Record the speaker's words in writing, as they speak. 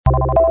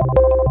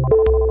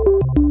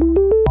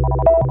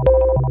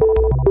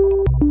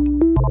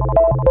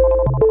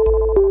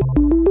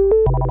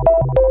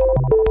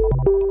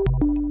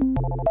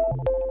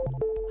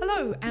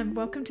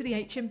welcome to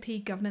the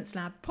HMP Governance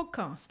Lab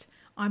podcast.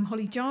 I'm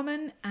Holly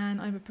Jarman and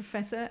I'm a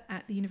professor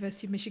at the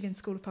University of Michigan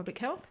School of Public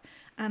Health,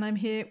 and I'm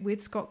here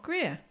with Scott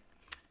Greer.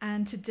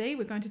 And today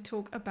we're going to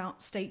talk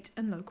about state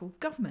and local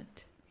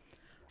government.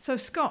 So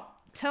Scott,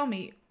 tell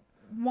me,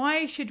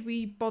 why should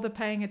we bother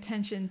paying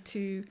attention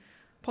to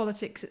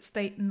politics at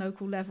state and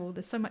local level?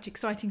 There's so much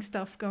exciting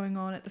stuff going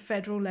on at the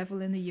federal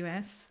level in the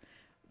US.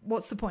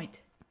 What's the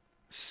point?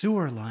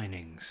 Sewer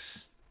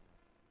linings,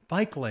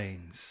 bike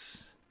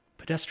lanes,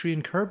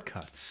 pedestrian curb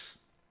cuts,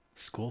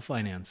 school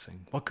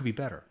financing. What could be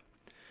better?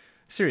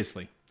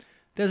 Seriously,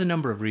 there's a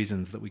number of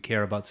reasons that we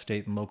care about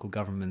state and local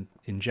government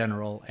in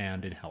general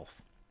and in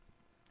health.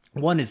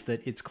 One is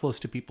that it's close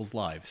to people's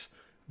lives.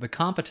 The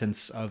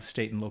competence of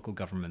state and local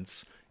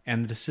governments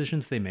and the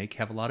decisions they make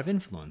have a lot of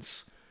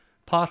influence.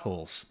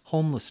 Potholes,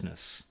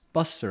 homelessness,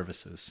 bus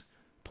services,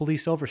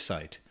 police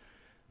oversight,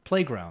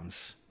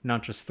 playgrounds,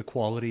 not just the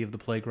quality of the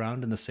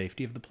playground and the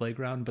safety of the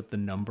playground, but the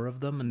number of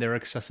them and their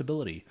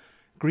accessibility.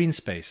 Green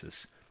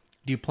spaces.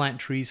 Do you plant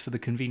trees for the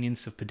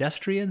convenience of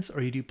pedestrians,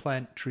 or do you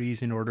plant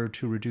trees in order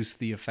to reduce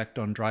the effect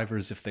on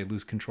drivers if they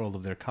lose control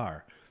of their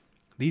car?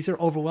 These are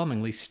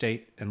overwhelmingly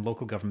state and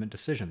local government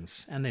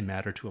decisions, and they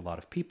matter to a lot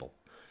of people.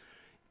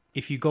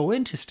 If you go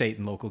into state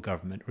and local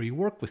government, or you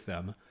work with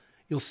them,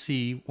 you'll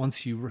see,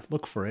 once you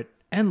look for it,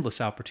 endless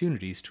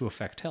opportunities to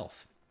affect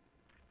health.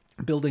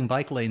 Building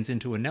bike lanes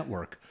into a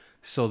network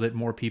so that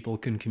more people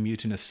can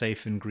commute in a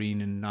safe and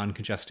green and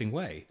non-congesting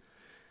way.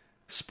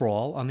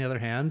 Sprawl, on the other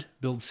hand,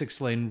 build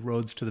 6-lane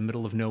roads to the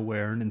middle of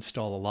nowhere and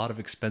install a lot of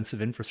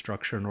expensive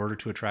infrastructure in order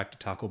to attract a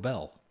Taco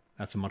Bell.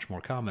 That's a much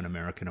more common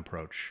American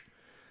approach.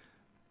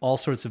 All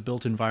sorts of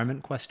built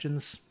environment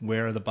questions.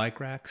 Where are the bike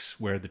racks?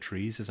 Where are the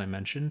trees, as I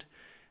mentioned?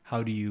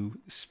 How do you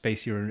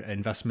space your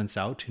investments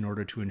out in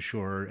order to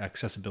ensure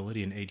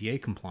accessibility and ADA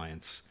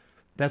compliance?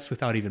 That's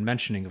without even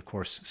mentioning, of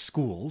course,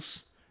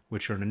 schools,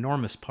 which are an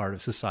enormous part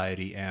of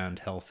society and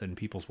health and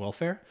people's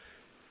welfare,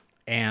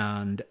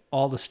 and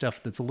all the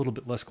stuff that's a little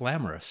bit less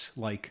glamorous,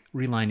 like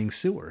relining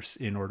sewers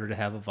in order to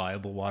have a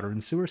viable water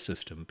and sewer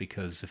system,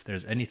 because if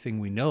there's anything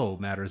we know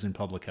matters in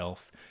public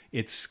health,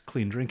 it's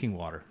clean drinking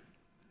water.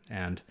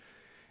 And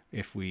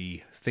if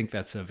we think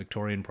that's a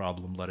Victorian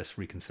problem, let us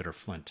reconsider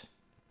Flint.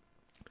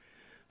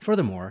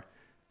 Furthermore,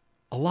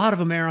 a lot of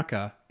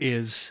America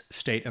is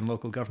state and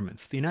local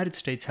governments. The United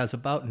States has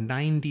about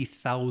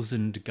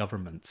 90,000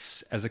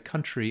 governments. As a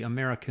country,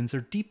 Americans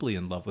are deeply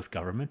in love with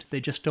government. They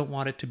just don't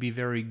want it to be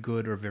very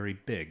good or very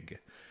big.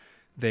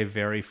 They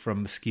vary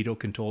from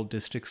mosquito-controlled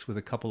districts with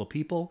a couple of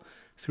people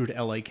through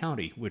to LA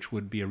County, which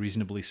would be a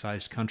reasonably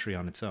sized country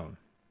on its own.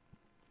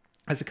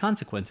 As a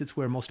consequence, it's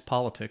where most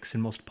politics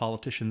and most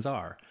politicians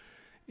are.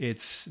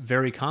 It's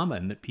very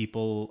common that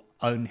people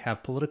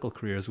have political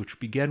careers which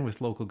begin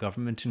with local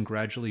government and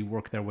gradually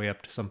work their way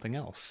up to something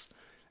else.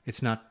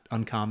 It's not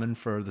uncommon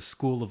for the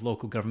school of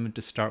local government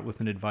to start with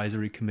an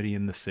advisory committee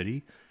in the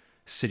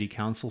city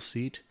council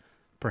seat,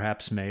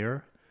 perhaps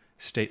mayor,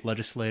 state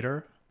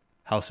legislator,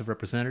 House of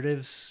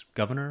Representatives,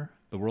 governor.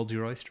 The world's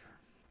your oyster.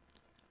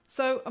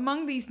 So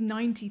among these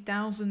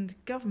 90,000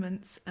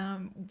 governments,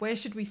 where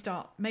should we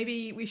start?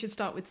 Maybe we should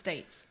start with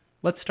states.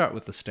 Let's start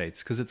with the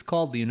states, because it's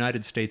called the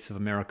United States of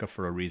America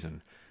for a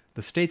reason.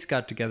 The states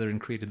got together and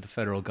created the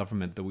federal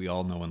government that we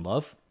all know and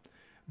love,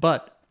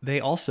 but they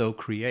also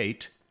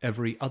create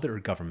every other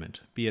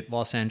government, be it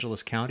Los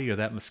Angeles County or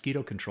that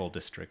mosquito control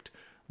district.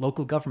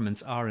 Local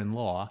governments are, in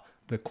law,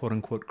 the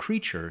quote-unquote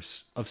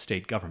creatures of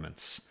state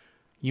governments.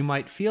 You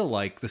might feel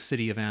like the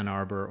city of Ann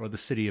Arbor or the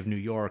city of New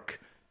York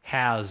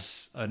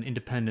has an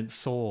independent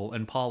soul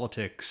and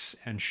politics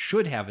and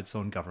should have its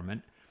own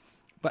government,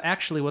 but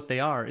actually what they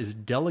are is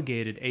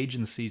delegated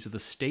agencies of the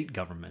state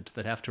government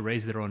that have to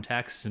raise their own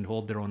taxes and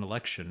hold their own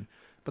election,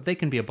 but they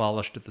can be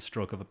abolished at the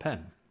stroke of a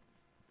pen.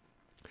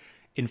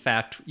 In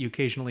fact, you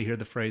occasionally hear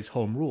the phrase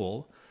home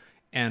rule,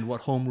 and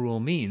what home rule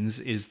means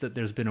is that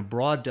there's been a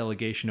broad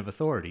delegation of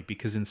authority,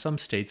 because in some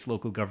states,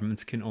 local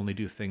governments can only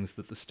do things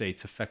that the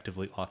states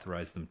effectively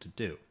authorize them to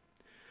do.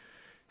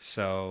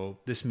 So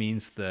this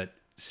means that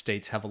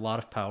states have a lot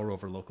of power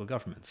over local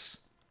governments.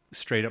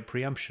 Straight up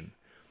preemption.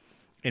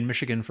 In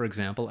Michigan, for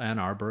example, Ann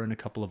Arbor and a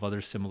couple of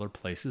other similar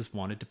places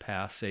wanted to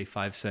pass a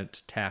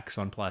 5-cent tax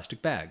on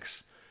plastic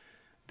bags.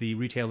 The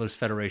Retailers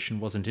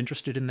Federation wasn't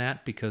interested in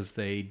that because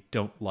they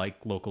don't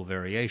like local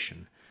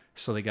variation.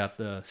 So they got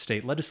the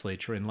state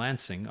legislature in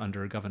Lansing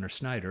under Governor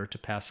Snyder to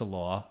pass a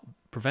law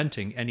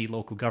preventing any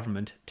local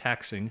government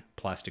taxing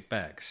plastic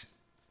bags.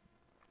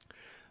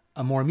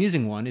 A more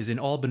amusing one is in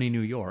Albany, New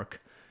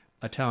York,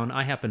 a town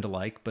I happen to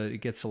like, but it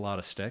gets a lot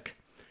of stick,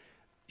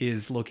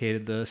 is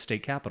located the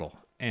state capital.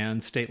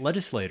 And state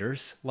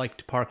legislators like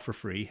to park for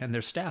free, and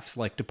their staffs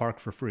like to park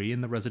for free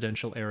in the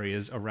residential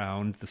areas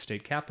around the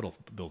state capitol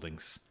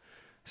buildings.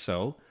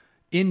 So,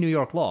 in New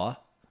York law,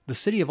 the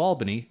city of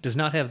Albany does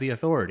not have the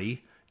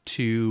authority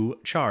to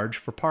charge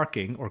for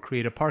parking or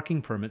create a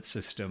parking permit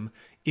system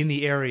in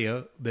the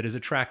area that is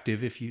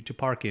attractive to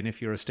park in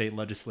if you're a state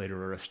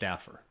legislator or a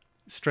staffer.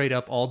 Straight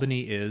up,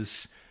 Albany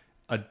is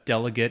a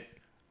delegate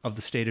of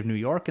the state of New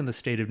York, and the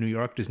state of New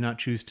York does not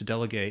choose to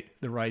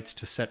delegate the rights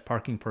to set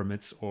parking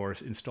permits or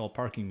install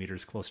parking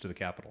meters close to the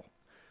Capitol.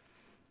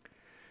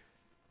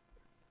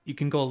 You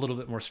can go a little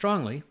bit more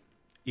strongly.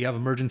 You have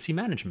emergency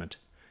management,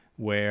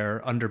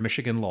 where under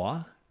Michigan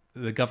law,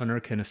 the governor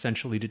can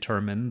essentially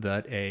determine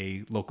that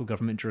a local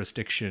government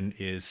jurisdiction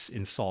is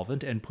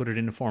insolvent and put it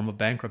in a form of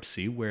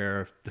bankruptcy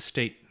where the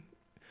state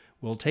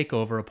will take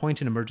over,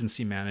 appoint an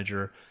emergency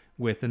manager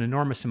with an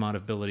enormous amount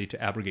of ability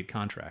to abrogate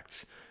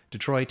contracts.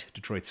 Detroit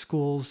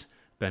schools,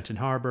 Benton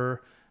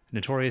Harbor,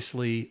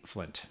 notoriously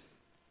Flint.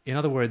 In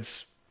other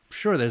words,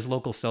 sure, there's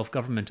local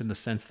self-government in the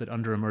sense that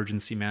under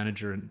emergency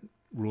manager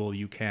rule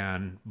you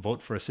can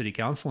vote for a city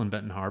council in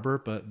Benton Harbor,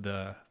 but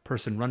the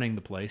person running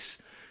the place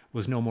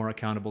was no more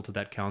accountable to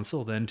that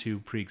council than to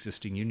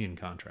pre-existing union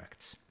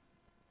contracts.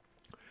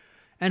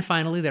 And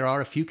finally, there are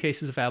a few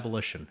cases of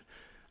abolition.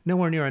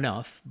 Nowhere near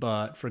enough,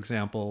 but for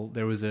example,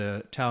 there was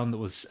a town that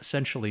was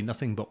essentially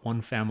nothing but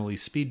one family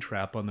speed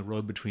trap on the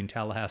road between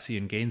Tallahassee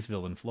and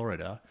Gainesville in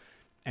Florida,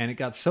 and it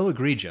got so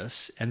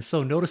egregious and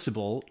so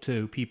noticeable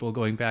to people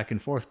going back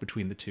and forth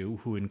between the two,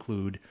 who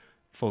include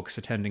folks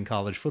attending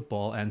college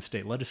football and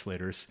state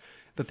legislators,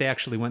 that they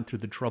actually went through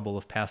the trouble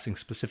of passing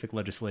specific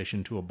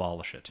legislation to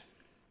abolish it.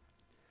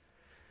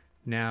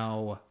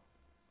 Now,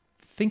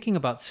 thinking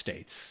about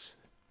states,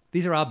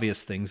 these are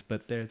obvious things,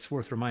 but it's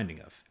worth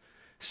reminding of.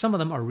 Some of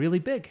them are really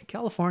big.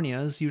 California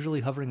is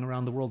usually hovering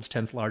around the world's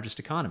 10th largest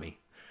economy.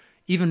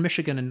 Even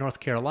Michigan and North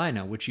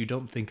Carolina, which you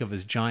don't think of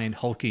as giant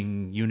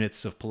hulking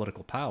units of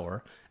political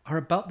power, are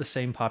about the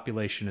same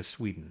population as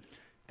Sweden.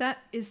 That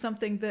is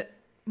something that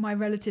my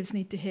relatives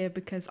need to hear,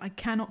 because I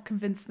cannot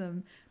convince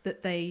them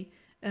that they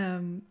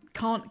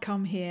can't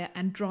come here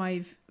and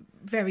drive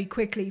very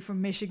quickly from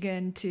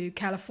Michigan to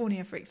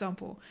California, for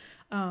example.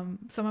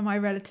 Some of my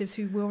relatives,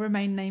 who will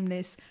remain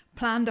nameless,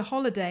 planned a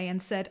holiday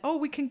and said, oh,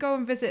 we can go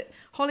and visit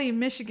Holly in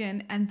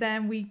Michigan, and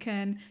then we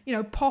can,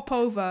 pop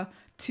over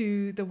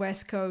to the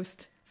West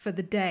Coast for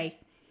the day,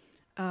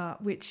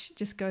 which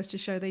just goes to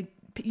show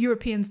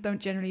Europeans don't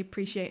generally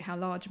appreciate how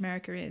large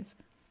America is.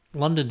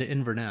 London to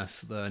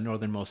Inverness, the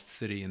northernmost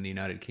city in the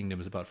United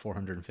Kingdom, is about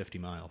 450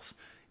 miles.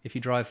 If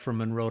you drive from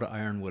Monroe to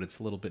Ironwood, it's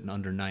a little bit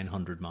under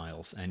 900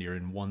 miles, and you're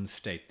in one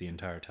state the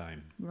entire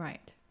time.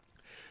 Right.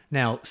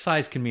 Now,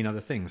 size can mean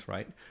other things,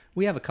 right?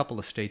 We have a couple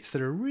of states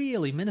that are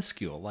really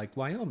minuscule, like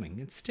Wyoming.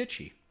 It's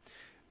titchy.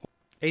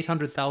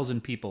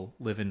 800,000 people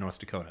live in North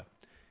Dakota.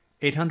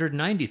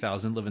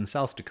 890,000 live in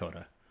South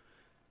Dakota.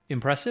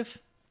 Impressive?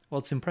 Well,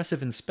 it's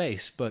impressive in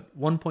space, but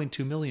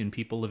 1.2 million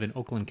people live in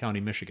Oakland County,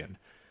 Michigan.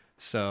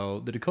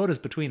 So the Dakotas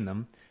between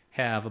them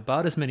have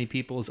about as many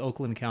people as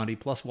Oakland County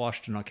plus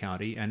Washtenaw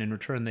County, and in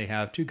return they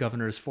have 2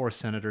 governors, 4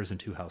 senators, and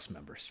 2 House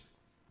members.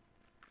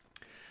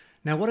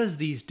 Now, what does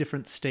these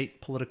different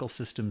state political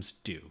systems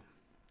do?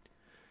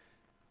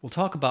 We'll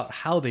talk about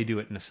how they do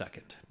it in a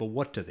second, but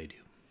what do they do?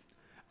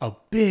 A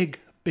big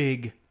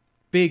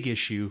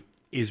issue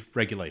is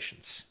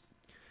regulations.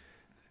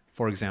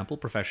 For example,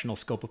 professional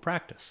scope of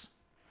practice.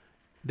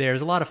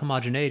 There's a lot of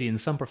homogeneity in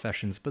some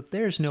professions, but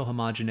there's no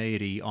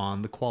homogeneity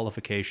on the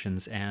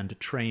qualifications and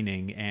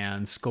training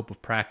and scope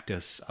of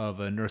practice of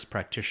a nurse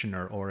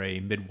practitioner or a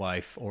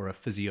midwife or a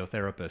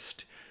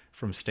physiotherapist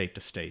from state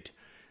to state.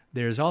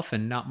 There's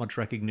often not much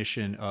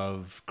recognition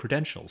of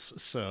credentials.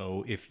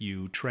 So if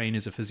you train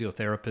as a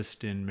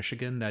physiotherapist in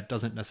Michigan, that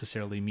doesn't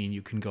necessarily mean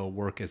you can go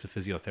work as a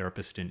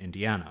physiotherapist in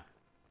Indiana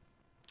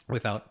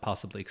without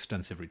possibly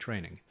extensive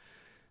retraining.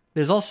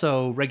 There's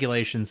also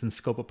regulations and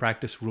scope of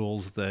practice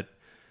rules that,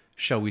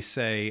 shall we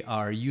say,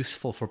 are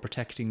useful for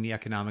protecting the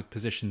economic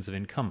positions of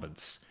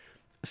incumbents.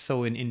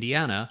 So in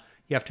Indiana,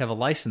 you have to have a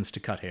license to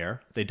cut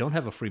hair. They don't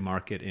have a free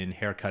market in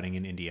hair cutting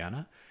in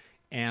Indiana.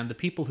 And the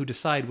people who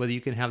decide whether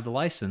you can have the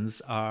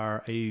license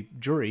are a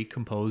jury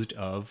composed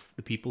of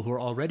the people who are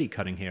already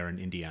cutting hair in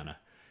Indiana.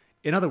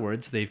 In other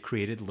words, they've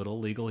created little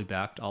legally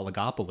backed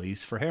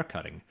oligopolies for hair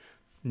cutting.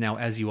 Now,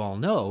 as you all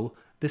know,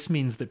 this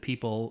means that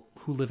people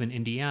who live in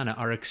Indiana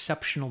are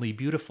exceptionally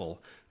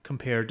beautiful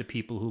compared to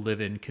people who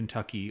live in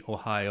Kentucky,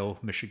 Ohio,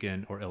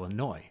 Michigan, or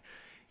Illinois.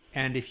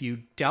 And if you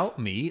doubt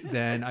me,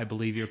 then I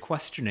believe you're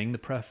questioning the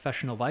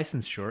professional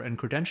licensure and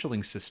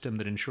credentialing system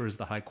that ensures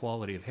the high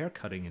quality of hair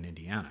cutting in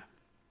Indiana.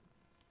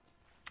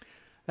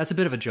 That's a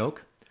bit of a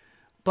joke,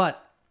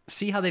 but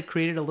see how they've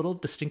created a little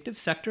distinctive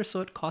sector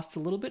so it costs a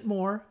little bit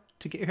more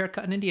to get your hair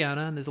cut in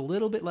Indiana, and there's a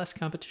little bit less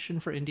competition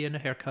for Indiana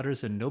hair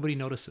cutters, and nobody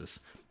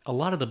notices. A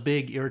lot of the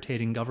big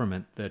irritating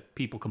government that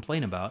people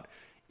complain about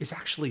is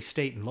actually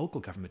state and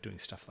local government doing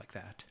stuff like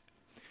that.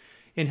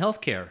 In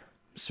healthcare,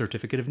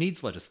 certificate of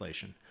needs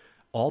legislation,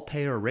 all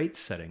payer rate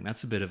setting,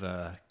 that's a bit of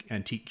an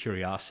antique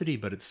curiosity,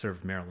 but it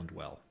served Maryland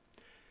well.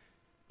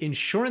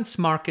 Insurance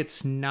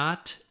markets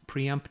not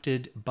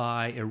preempted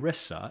by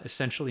ERISA,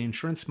 essentially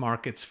insurance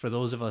markets for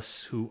those of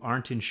us who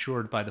aren't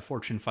insured by the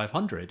Fortune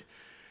 500,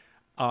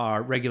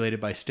 are regulated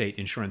by state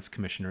insurance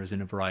commissioners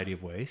in a variety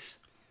of ways.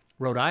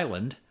 Rhode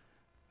Island,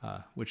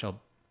 which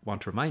I'll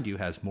want to remind you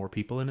has more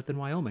people in it than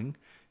Wyoming,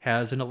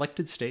 has an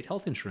elected state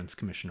health insurance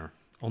commissioner.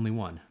 Only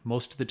one.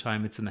 Most of the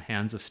time it's in the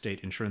hands of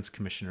state insurance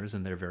commissioners,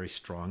 and they're very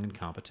strong and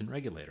competent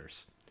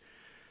regulators.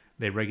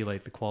 They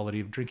regulate the quality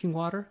of drinking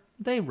water.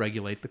 They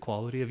regulate the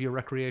quality of your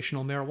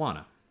recreational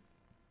marijuana.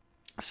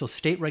 So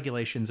state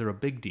regulations are a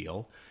big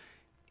deal,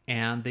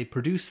 and they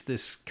produce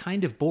this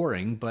kind of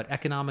boring but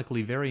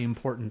economically very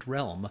important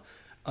realm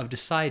of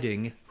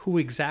deciding who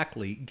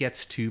exactly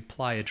gets to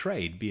ply a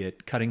trade, be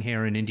it cutting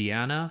hair in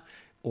Indiana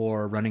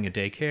or running a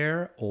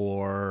daycare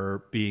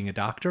or being a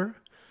doctor.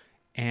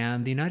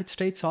 And the United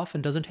States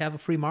often doesn't have a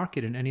free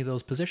market in any of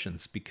those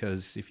positions,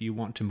 because if you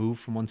want to move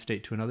from one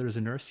state to another as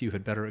a nurse, you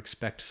had better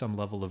expect some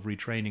level of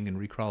retraining and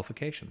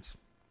requalifications.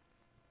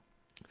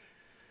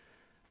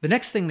 The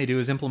next thing they do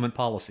is implement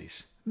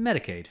policies.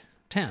 Medicaid,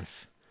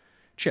 TANF,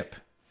 CHIP.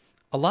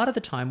 A lot of the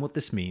time what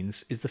this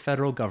means is the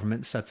federal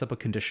government sets up a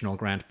conditional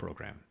grant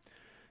program.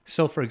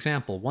 So, for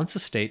example, once a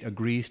state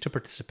agrees to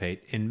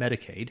participate in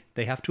Medicaid,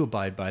 they have to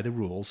abide by the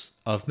rules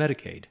of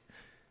Medicaid.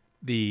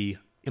 The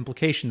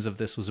implications of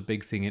this was a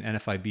big thing in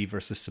NFIB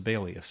versus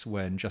Sebelius,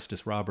 when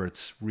Justice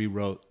Roberts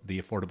rewrote the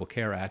Affordable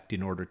Care Act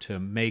in order to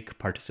make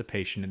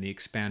participation in the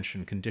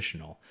expansion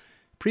conditional.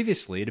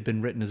 Previously, it had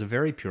been written as a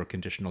very pure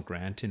conditional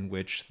grant in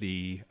which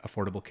the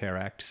Affordable Care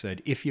Act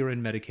said, if you're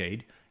in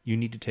Medicaid, you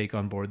need to take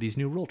on board these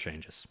new rule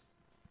changes.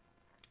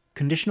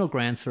 Conditional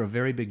grants are a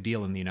very big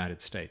deal in the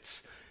United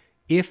States.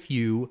 If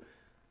you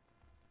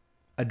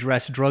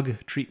address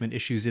drug treatment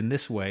issues in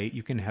this way,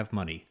 you can have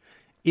money.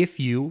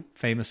 If you,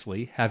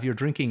 famously, have your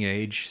drinking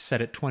age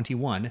set at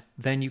 21,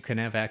 then you can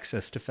have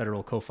access to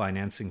federal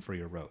co-financing for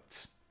your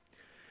roads.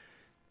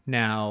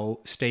 Now,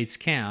 states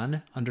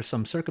can, under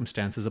some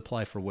circumstances,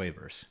 apply for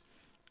waivers.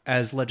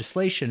 As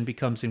legislation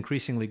becomes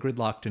increasingly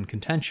gridlocked and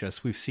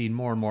contentious, we've seen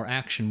more and more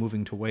action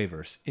moving to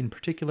waivers, in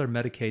particular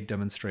Medicaid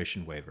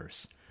demonstration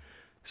waivers.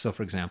 So,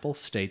 for example,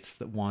 states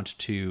that want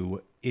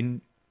to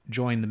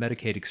join the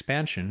Medicaid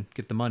expansion,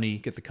 get the money,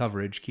 get the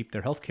coverage, keep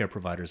their healthcare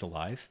providers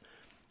alive,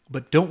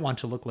 but don't want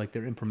to look like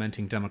they're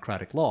implementing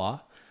democratic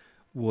law,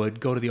 would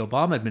go to the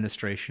Obama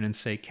administration and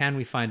say, can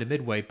we find a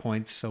midway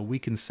point so we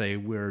can say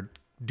we're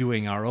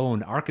doing our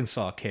own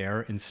Arkansas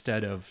care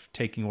instead of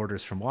taking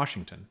orders from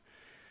Washington?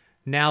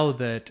 Now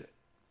that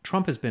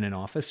Trump has been in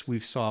office,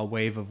 we've saw a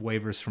wave of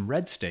waivers from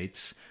red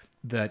states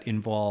that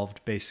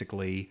involved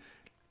basically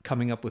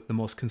coming up with the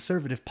most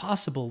conservative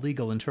possible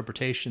legal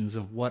interpretations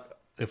of what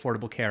the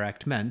Affordable Care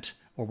Act meant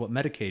or what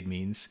Medicaid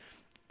means,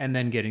 and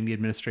then getting the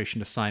administration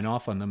to sign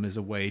off on them as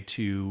a way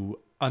to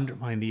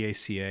undermine the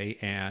ACA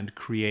and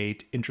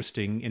create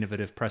interesting,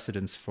 innovative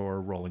precedents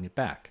for rolling it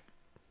back.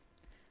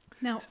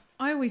 Now,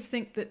 I always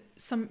think that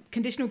some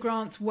conditional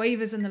grants,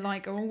 waivers and the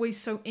like are always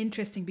so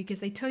interesting because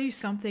they tell you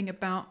something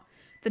about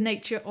the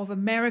nature of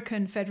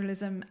American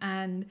federalism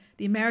and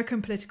the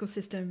American political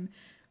system,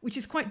 which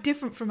is quite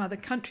different from other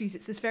countries.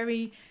 It's this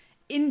very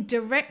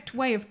indirect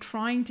way of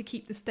trying to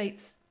keep the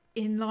states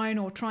in line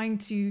or trying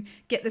to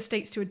get the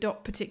states to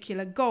adopt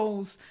particular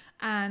goals.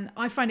 And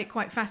I find it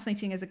quite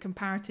fascinating as a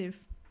comparative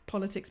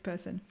politics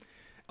person.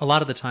 A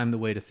lot of the time, the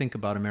way to think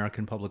about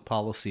American public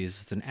policy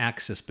is it's an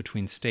axis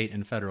between state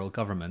and federal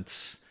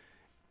governments.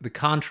 The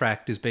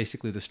contract is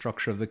basically the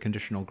structure of the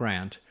conditional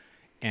grant,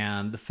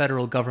 and the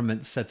federal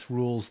government sets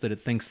rules that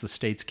it thinks the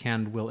states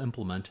can and will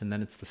implement, and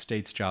then it's the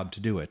state's job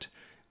to do it,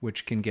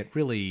 which can get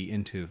really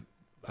into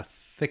a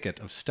thicket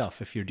of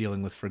stuff if you're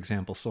dealing with, for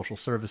example, social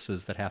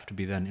services that have to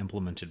be then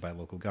implemented by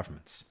local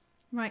governments.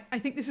 Right. I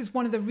think this is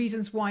one of the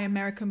reasons why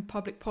American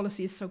public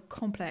policy is so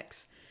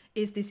complex,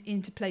 is this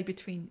interplay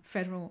between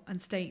federal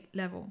and state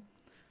level.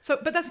 So,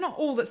 but that's not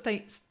all that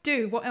states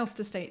do. What else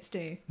do states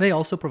do? They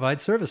also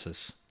provide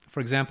services. For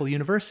example,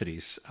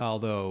 universities.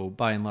 Although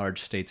by and large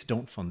states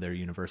don't fund their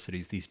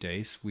universities these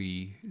days,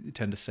 we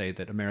tend to say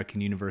that American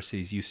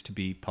universities used to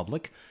be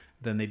public,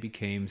 then they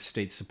became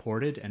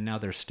state-supported, and now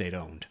they're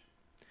state-owned.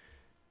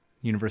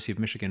 University of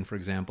Michigan, for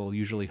example,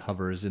 usually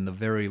hovers in the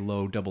very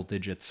low double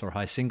digits or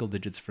high single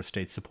digits for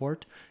state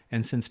support.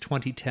 And since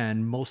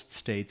 2010, most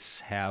states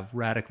have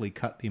radically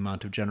cut the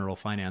amount of general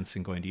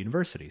financing going to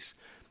universities.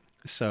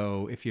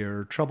 So if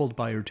you're troubled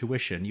by your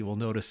tuition, you will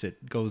notice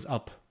it goes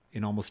up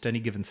in almost any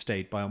given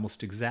state by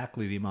almost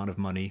exactly the amount of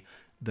money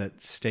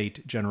that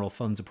state general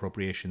funds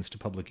appropriations to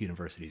public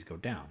universities go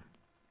down.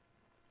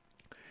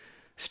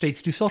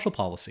 States do social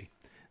policy.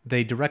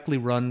 They directly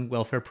run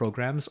welfare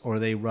programs, or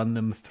they run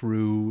them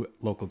through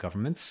local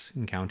governments,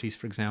 in counties,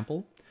 for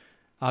example.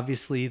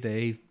 Obviously,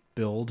 they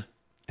build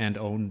and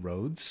own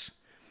roads.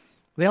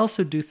 They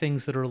also do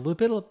things that are a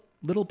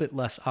little bit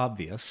less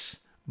obvious,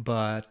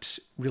 but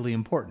really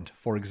important.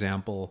 For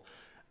example,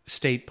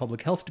 state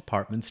public health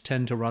departments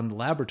tend to run the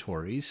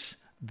laboratories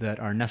that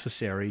are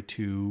necessary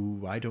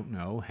to,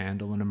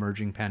 handle an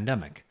emerging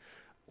pandemic,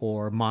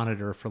 or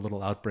monitor for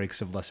little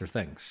outbreaks of lesser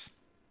things.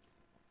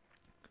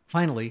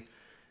 Finally,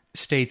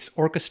 states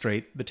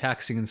orchestrate the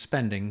taxing and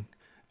spending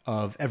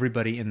of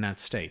everybody in that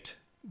state.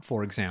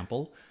 For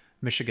example,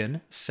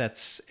 Michigan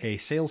sets a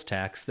sales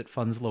tax that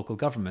funds local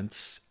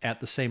governments at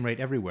the same rate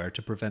everywhere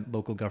to prevent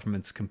local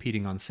governments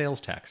competing on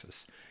sales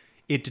taxes.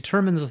 It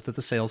determines that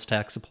the sales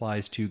tax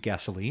applies to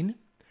gasoline,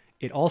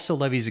 It also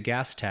levies a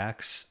gas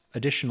tax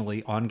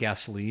additionally on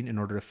gasoline in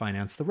order to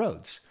finance the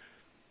roads.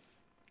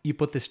 You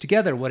put this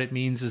together, what it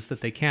means is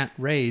that they can't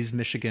raise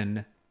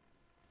Michigan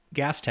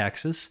gas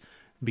taxes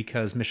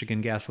because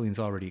Michigan gasoline is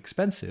already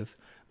expensive,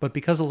 but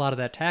because a lot of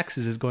that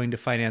taxes is going to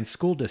finance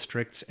school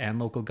districts and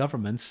local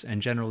governments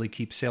and generally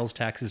keep sales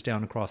taxes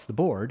down across the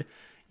board,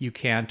 you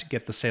can't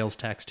get the sales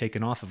tax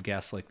taken off of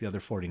gas like the other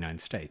 49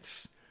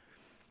 states.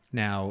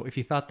 Now, if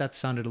you thought that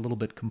sounded a little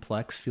bit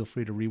complex, feel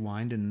free to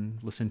rewind and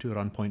listen to it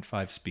on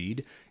 0.5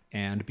 speed,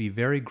 and be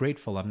very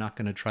grateful I'm not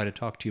going to try to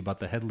talk to you about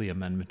the Headley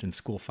Amendment in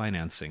school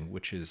financing,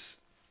 which is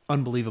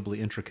unbelievably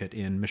intricate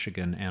in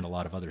Michigan and a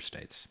lot of other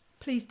states.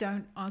 Please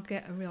don't. I'll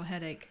get a real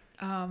headache.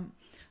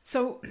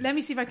 So let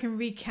me see if I can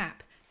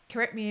recap.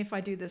 Correct me if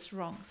I do this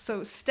wrong.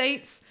 So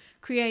states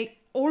create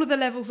all of the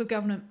levels of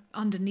government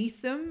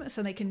underneath them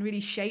so they can really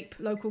shape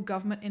local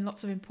government in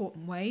lots of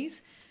important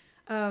ways.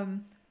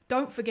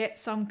 Don't forget,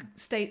 some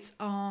states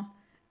are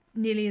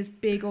nearly as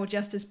big or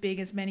just as big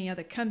as many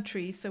other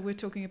countries. So we're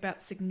talking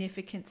about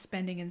significant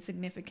spending and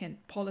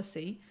significant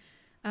policy.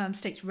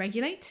 States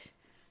regulate,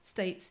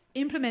 states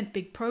implement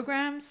big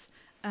programs,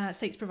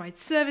 states provide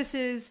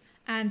services,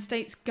 and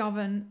states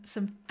govern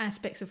some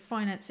aspects of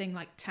financing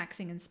like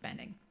taxing and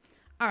spending.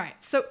 All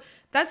right, so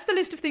that's the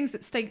list of things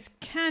that states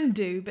can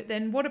do, but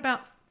then what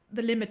about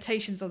the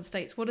limitations on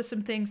states? What are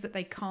some things that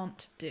they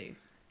can't do?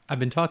 I've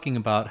been talking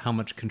about how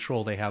much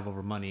control they have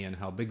over money and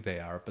how big they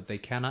are, but they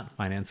cannot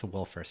finance a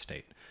welfare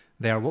state.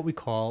 They are what we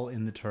call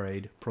in the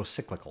trade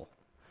procyclical.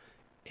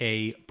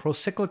 A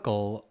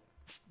procyclical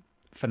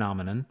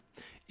phenomenon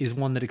is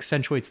one that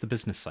accentuates the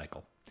business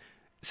cycle.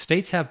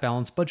 States have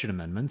balanced budget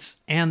amendments,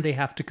 and they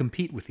have to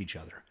compete with each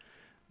other.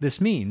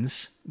 This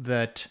means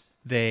that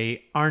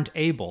they aren't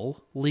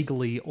able,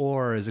 legally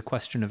or as a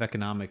question of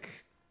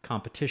economic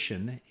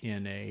competition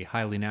in a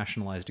highly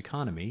nationalized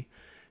economy,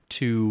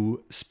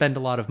 to spend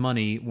a lot of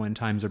money when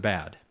times are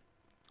bad,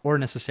 or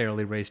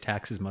necessarily raise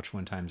taxes much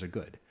when times are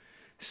good.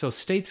 So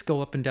states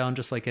go up and down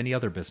just like any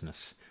other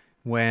business.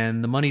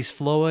 When the money's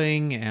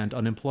flowing and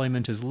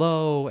unemployment is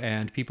low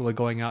and people are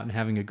going out and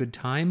having a good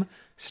time,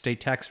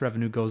 state tax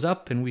revenue goes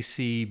up and we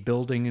see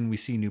building and we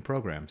see new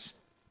programs.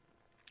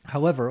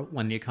 However,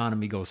 when the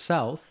economy goes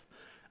south,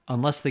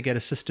 unless they get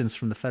assistance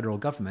from the federal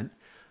government,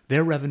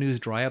 their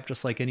revenues dry up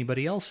just like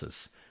anybody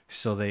else's.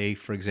 So they,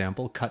 for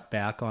example, cut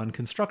back on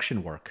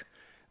construction work.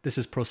 This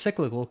is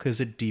procyclical because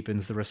it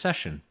deepens the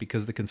recession,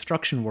 because the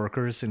construction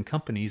workers and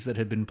companies that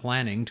had been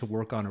planning to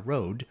work on a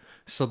road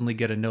suddenly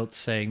get a note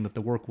saying that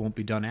the work won't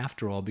be done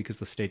after all because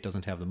the state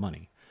doesn't have the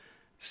money.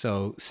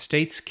 So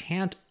states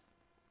can't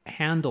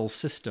handle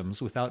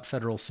systems without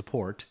federal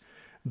support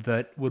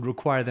that would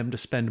require them to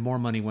spend more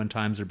money when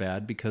times are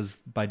bad because,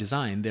 by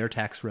design, their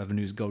tax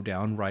revenues go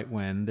down right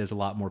when there's a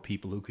lot more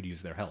people who could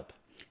use their help.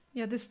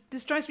 Yeah,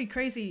 this drives me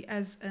crazy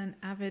as an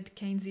avid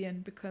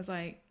Keynesian because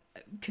I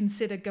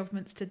consider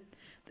governments to...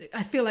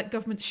 I feel like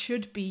governments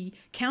should be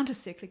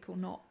counter-cyclical,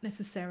 not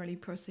necessarily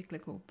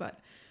pro-cyclical, but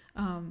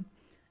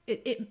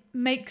it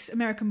makes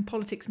American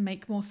politics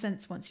make more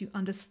sense once you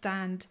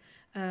understand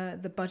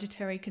the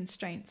budgetary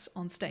constraints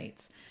on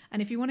states.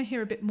 And if you want to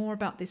hear a bit more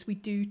about this, we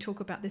do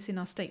talk about this in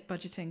our state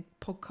budgeting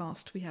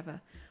podcast. We have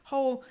a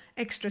whole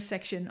extra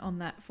section on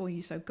that for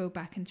you, so go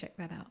back and check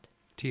that out.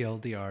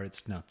 TLDR,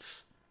 it's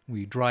nuts.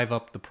 We drive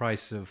up the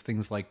price of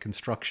things like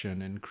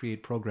construction and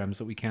create programs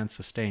that we can't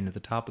sustain at the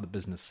top of the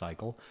business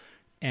cycle,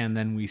 and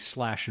then we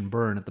slash and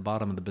burn at the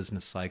bottom of the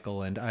business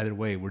cycle, and either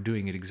way, we're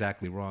doing it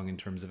exactly wrong in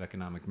terms of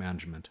economic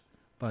management.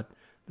 But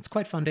it's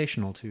quite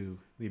foundational to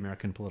the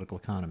American political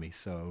economy,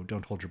 so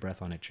don't hold your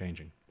breath on it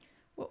changing.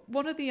 Well,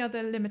 what are the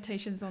other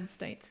limitations on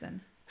states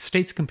then?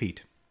 States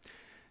compete.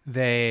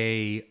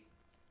 They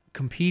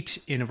compete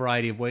in a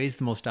variety of ways.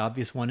 The most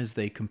obvious one is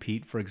they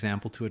compete, for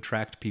example, to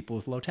attract people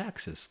with low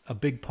taxes. A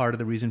big part of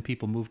the reason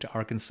people move to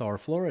Arkansas or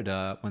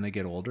Florida when they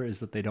get older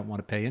is that they don't want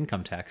to pay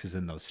income taxes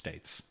in those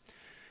states.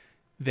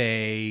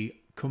 They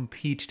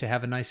compete to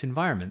have a nice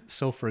environment.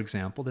 So, for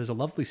example, there's a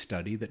lovely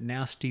study that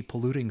nasty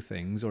polluting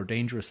things or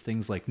dangerous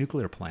things like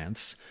nuclear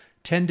plants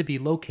tend to be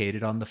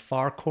located on the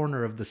far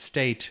corner of the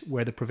state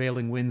where the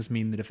prevailing winds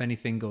mean that if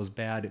anything goes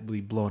bad, it will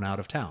be blown out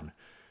of town.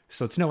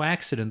 So it's no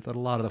accident that a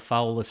lot of the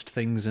foulest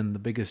things in the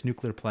biggest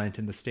nuclear plant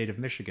in the state of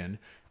Michigan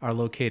are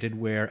located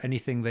where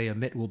anything they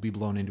emit will be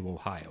blown into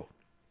Ohio.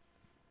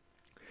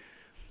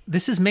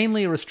 This is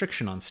mainly a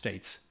restriction on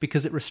states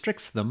because it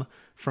restricts them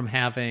from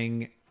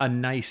having a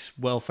nice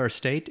welfare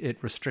state. It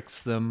restricts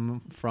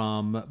them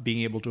from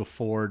being able to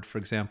afford, for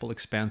example,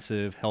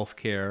 expansive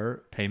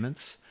healthcare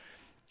payments.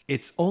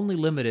 It's only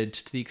limited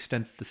to the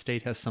extent that the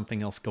state has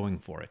something else going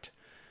for it.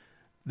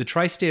 The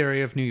tri-state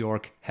area of New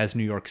York has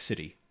New York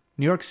City.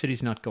 New York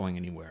City's not going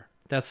anywhere.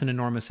 That's an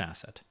enormous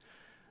asset.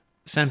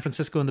 San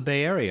Francisco and the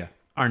Bay Area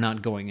are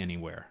not going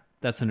anywhere.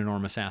 That's an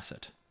enormous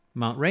asset.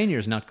 Mount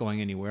Rainier's not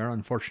going anywhere.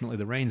 Unfortunately,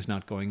 the rain's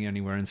not going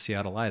anywhere in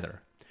Seattle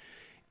either.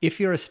 If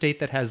you're a state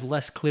that has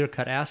less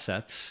clear-cut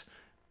assets,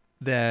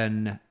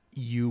 then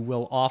you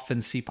will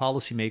often see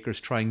policymakers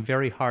trying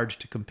very hard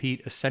to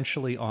compete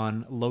essentially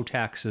on low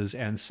taxes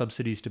and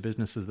subsidies to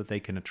businesses that they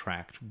can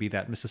attract, be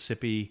that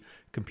Mississippi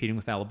competing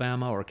with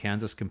Alabama or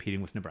Kansas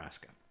competing with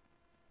Nebraska.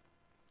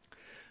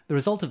 The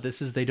result of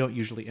this is they don't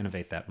usually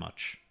innovate that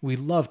much. We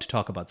love to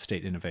talk about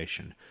state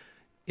innovation.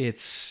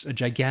 It's a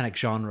gigantic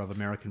genre of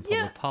American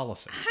public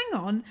policy. Hang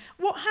on.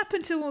 What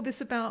happened to all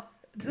this about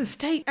the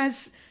state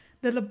as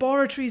the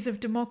laboratories of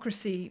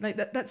democracy? Like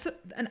that's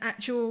an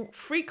actual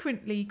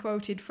frequently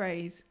quoted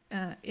phrase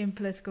in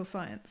political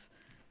science.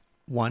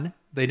 One,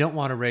 they don't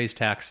want to raise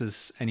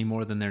taxes any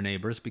more than their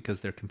neighbors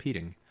because they're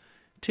competing.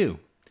 Two,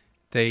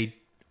 they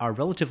are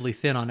relatively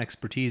thin on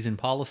expertise in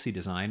policy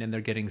design, and they're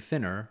getting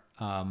thinner,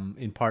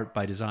 in part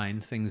by design,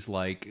 things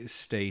like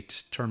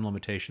state term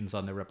limitations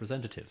on their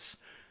representatives.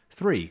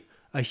 Three,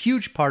 a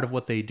huge part of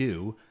what they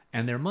do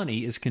and their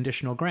money is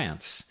conditional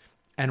grants.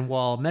 And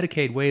while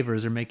Medicaid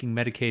waivers are making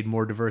Medicaid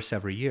more diverse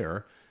every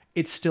year,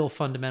 it's still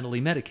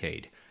fundamentally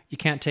Medicaid. You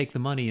can't take the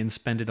money and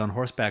spend it on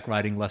horseback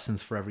riding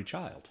lessons for every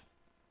child.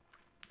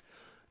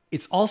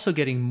 It's also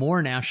getting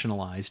more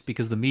nationalized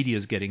because the media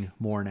is getting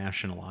more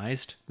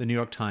nationalized. The New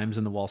York Times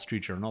and the Wall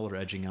Street Journal are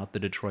edging out the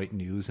Detroit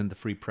News and the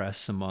Free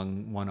Press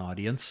among one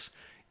audience,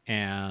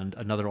 and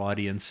another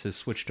audience has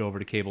switched over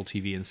to cable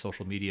TV and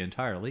social media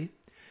entirely.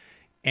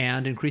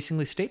 And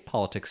increasingly, state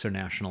politics are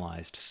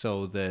nationalized,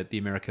 so that the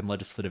American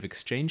Legislative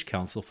Exchange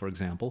Council, for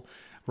example,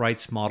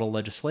 writes model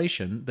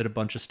legislation that a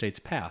bunch of states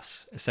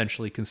pass.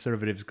 Essentially,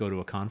 conservatives go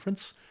to a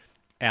conference.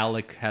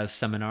 ALEC has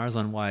seminars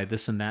on why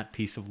this and that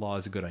piece of law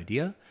is a good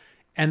idea.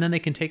 And then they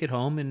can take it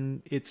home,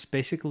 and it's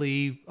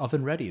basically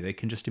oven ready. They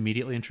can just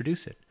immediately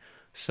introduce it.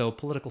 So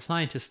political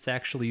scientists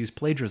actually use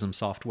plagiarism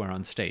software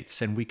on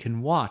states, and we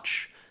can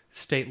watch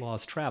state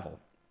laws travel.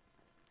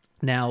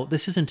 Now,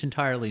 this isn't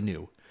entirely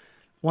new.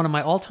 One of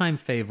my all-time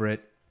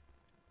favorite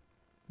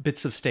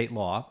bits of state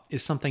law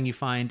is something you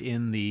find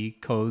in the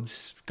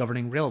codes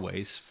governing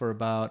railways for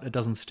about a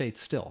dozen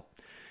states still,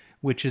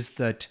 which is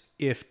that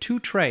if two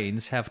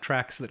trains have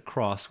tracks that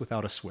cross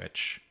without a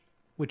switch,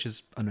 which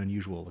is an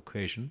unusual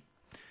occasion,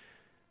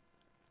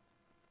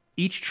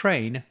 each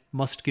train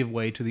must give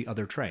way to the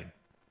other train.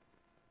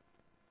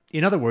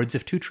 In other words,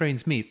 if two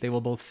trains meet, they will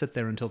both sit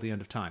there until the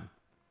end of time.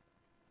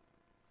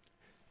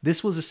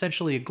 This was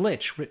essentially a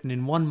glitch written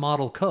in one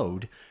model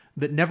code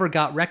that never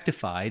got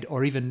rectified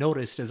or even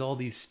noticed as all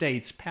these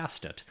states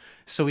passed it.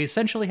 So we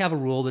essentially have a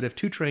rule that if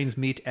two trains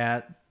meet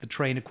at the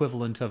train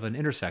equivalent of an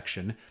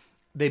intersection,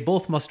 they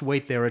both must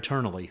wait there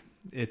eternally.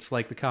 It's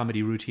like the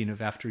comedy routine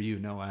of after you,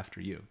 no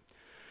after you.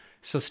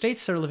 So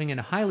states are living in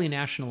a highly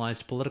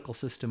nationalized political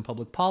system.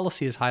 Public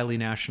policy is highly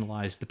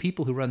nationalized. The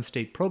people who run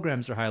state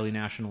programs are highly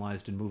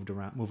nationalized and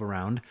move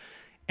around.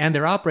 And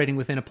they're operating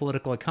within a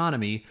political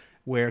economy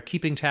where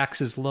keeping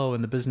taxes low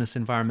and the business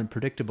environment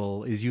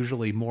predictable is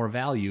usually more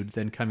valued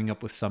than coming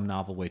up with some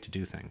novel way to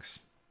do things.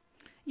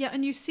 Yeah,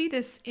 and you see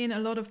this in a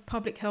lot of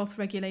public health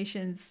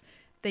regulations.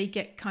 They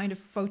get kind of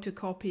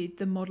photocopied,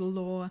 the model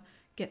law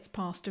gets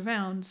passed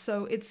around.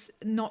 So it's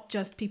not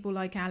just people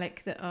like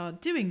ALEC that are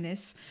doing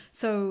this.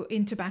 So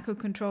in tobacco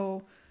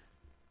control,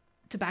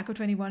 Tobacco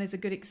 21 is a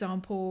good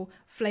example.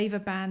 Flavor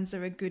bans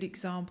are a good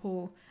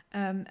example.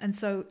 And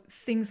so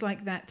things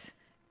like that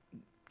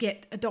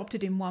get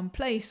adopted in one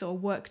place or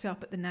worked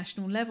up at the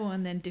national level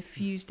and then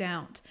diffused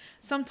out,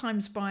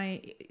 sometimes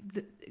by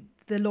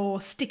the law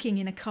sticking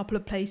in a couple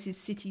of places,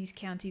 cities,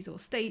 counties or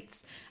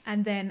states,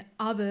 and then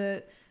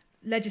other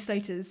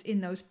legislators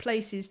in those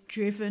places,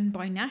 driven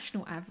by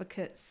national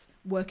advocates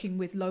working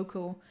with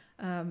local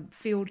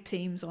field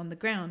teams on the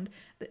ground,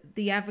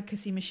 the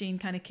advocacy machine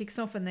kind of kicks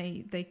off and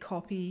they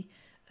copy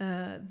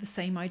the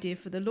same idea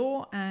for the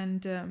law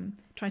and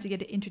try to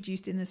get it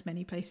introduced in as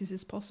many places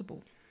as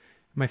possible.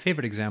 My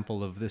favorite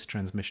example of this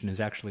transmission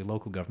is actually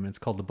local government. It's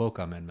called the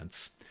Boca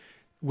Amendments.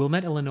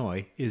 Wilmette,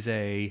 Illinois is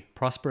a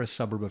prosperous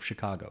suburb of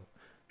Chicago.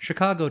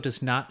 Chicago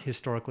does not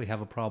historically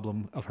have a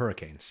problem of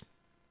hurricanes.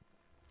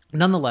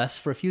 Nonetheless,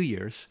 for a few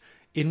years,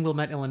 in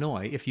Wilmette,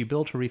 Illinois, if you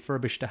built or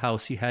refurbished a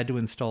house, you had to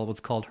install what's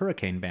called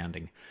hurricane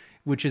banding,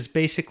 which is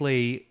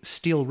basically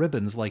steel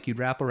ribbons like you'd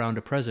wrap around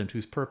a present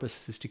whose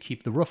purpose is to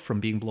keep the roof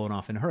from being blown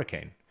off in a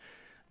hurricane.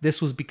 This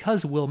was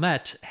because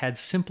Wilmette had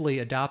simply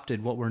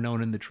adopted what were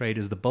known in the trade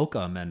as the Boca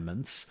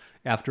Amendments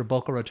after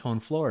Boca Raton,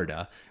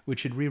 Florida,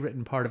 which had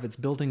rewritten part of its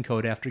building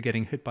code after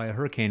getting hit by a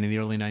hurricane in the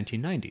early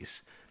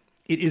 1990s.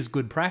 It is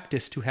good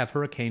practice to have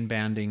hurricane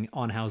banding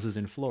on houses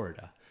in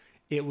Florida.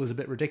 It was a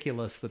bit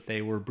ridiculous that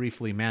they were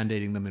briefly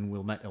mandating them in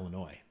Wilmette,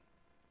 Illinois.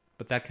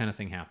 But that kind of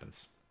thing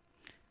happens.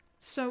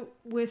 So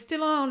we're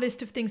still on our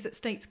list of things that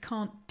states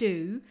can't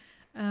do.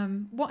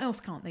 What else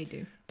can't they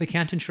do? They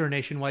can't ensure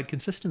nationwide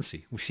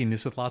consistency. We've seen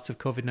this with lots of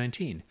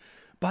COVID-19.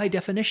 By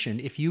definition,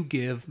 if you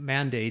give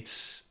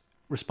mandates,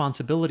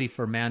 responsibility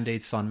for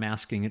mandates on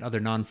masking and other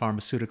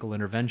non-pharmaceutical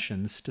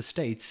interventions to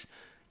states,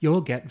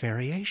 you'll get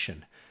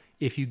variation.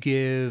 If you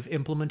give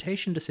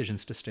implementation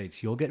decisions to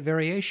states, you'll get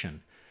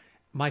variation.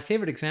 My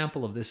favorite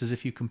example of this is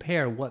if you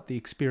compare what the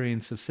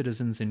experience of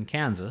citizens in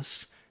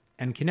Kansas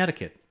and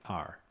Connecticut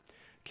are.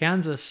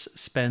 Kansas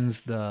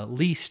spends the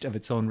least of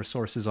its own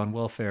resources on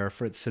welfare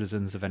for its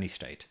citizens of any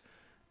state.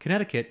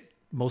 Connecticut,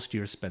 most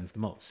years, spends the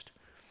most.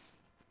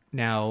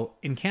 Now,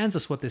 in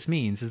Kansas, what this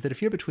means is that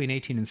if you're between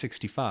 18 and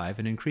 65,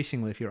 and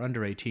increasingly if you're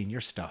under 18,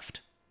 you're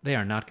stuffed. They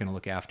are not going to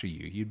look after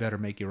you. You'd better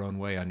make your own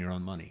way on your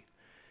own money.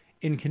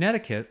 In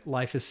Connecticut,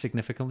 life is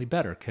significantly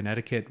better.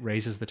 Connecticut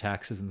raises the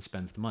taxes and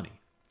spends the money.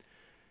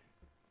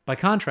 By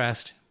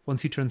contrast,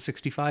 once you turn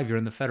 65, you're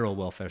in the federal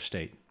welfare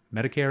state.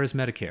 Medicare is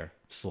Medicare.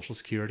 Social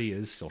Security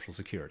is Social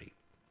Security.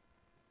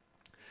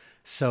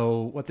 So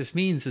what this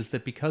means is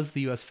that because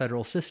the U.S.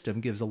 federal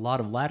system gives a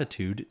lot of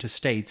latitude to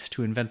states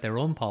to invent their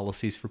own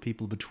policies for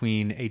people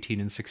between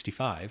 18 and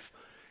 65,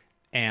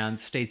 and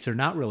states are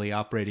not really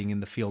operating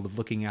in the field of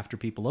looking after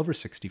people over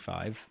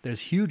 65, there's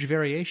huge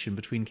variation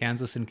between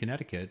Kansas and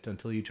Connecticut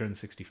until you turn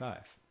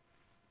 65.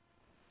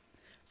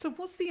 So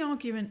what's the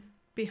argument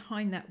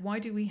behind that? Why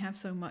do we have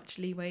so much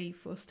leeway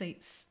for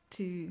states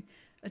to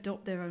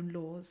adopt their own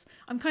laws?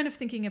 I'm kind of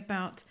thinking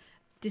about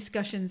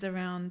discussions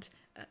around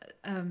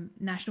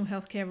national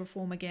healthcare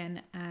reform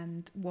again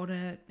and what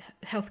a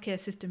healthcare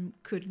system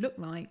could look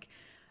like.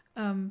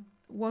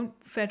 Won't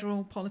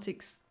federal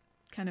politics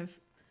kind of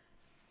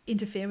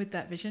interfere with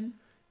that vision?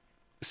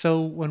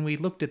 So when we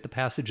looked at the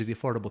passage of the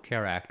Affordable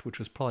Care Act, which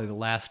was probably the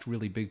last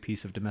really big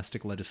piece of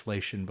domestic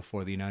legislation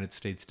before the United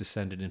States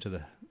descended into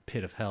the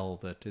pit of hell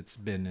that it's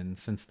been in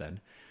since then,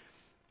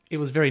 it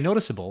was very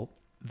noticeable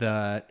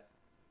that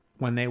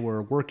when they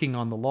were working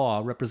on the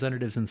law,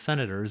 representatives and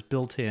senators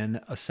built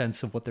in a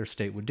sense of what their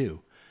state would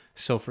do.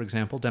 So, for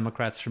example,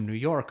 Democrats from New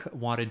York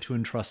wanted to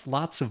entrust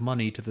lots of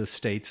money to the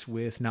states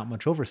with not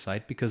much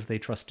oversight because they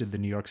trusted the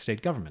New York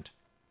state government.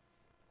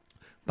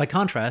 By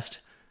contrast,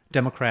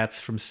 Democrats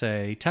from,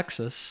 say,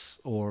 Texas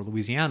or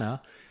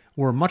Louisiana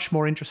were much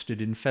more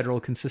interested in federal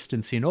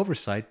consistency and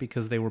oversight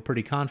because they were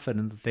pretty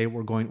confident that they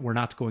were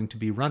not going to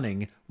be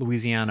running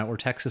Louisiana or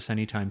Texas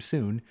anytime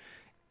soon,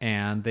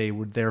 and they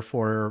would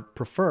therefore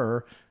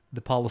prefer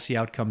the policy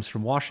outcomes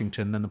from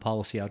Washington than the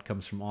policy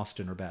outcomes from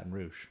Austin or Baton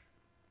Rouge.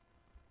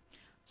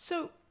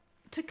 So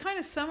to kind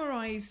of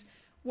summarize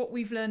what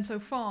we've learned so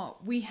far,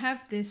 we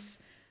have this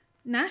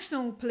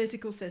national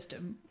political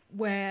system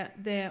where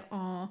there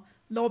are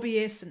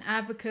lobbyists and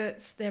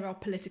advocates, there are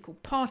political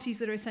parties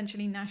that are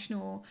essentially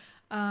national,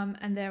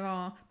 and there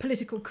are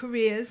political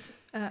careers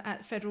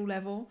at federal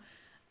level.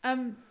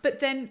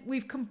 But then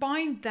we've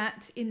combined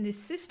that in this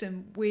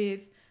system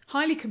with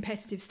highly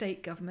competitive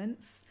state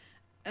governments,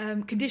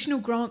 conditional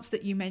grants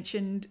that you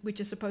mentioned, which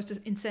are supposed to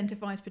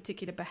incentivize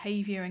particular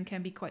behavior and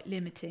can be quite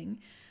limiting.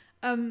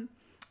 And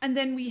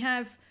then we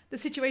have the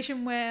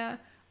situation where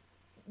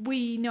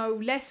we know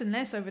less and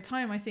less over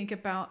time, I think,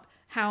 about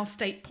how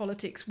state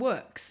politics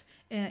works,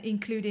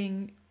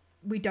 including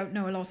we don't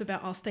know a lot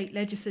about our state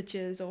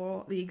legislatures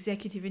or the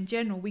executive in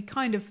general. We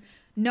kind of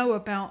know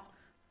about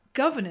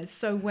governors.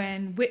 So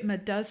when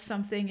Whitmer does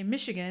something in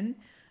Michigan,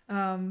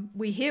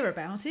 we hear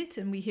about it,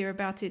 and we hear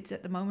about it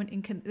at the moment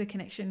in the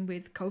connection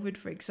with COVID,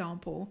 for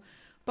example.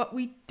 But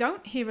we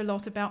don't hear a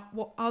lot about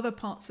what other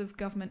parts of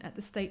government at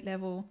the state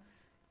level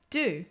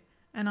do.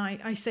 And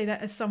I say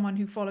that as someone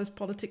who follows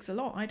politics a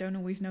lot. I don't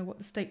always know what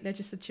the state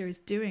legislature is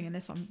doing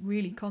unless I'm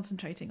really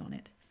concentrating on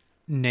it.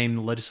 Name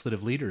the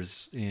legislative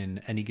leaders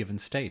in any given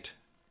state,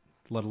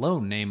 let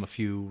alone name a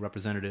few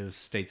representatives,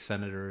 state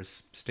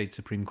senators, state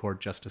Supreme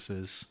Court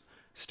justices,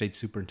 state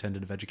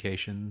superintendent of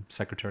education,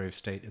 secretary of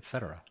state,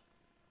 etc.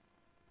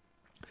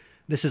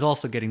 This is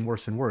also getting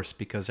worse and worse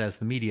because as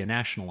the media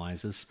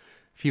nationalizes,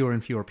 fewer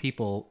and fewer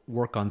people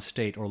work on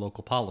state or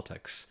local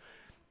politics.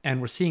 And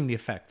we're seeing the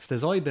effects.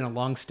 There's always been a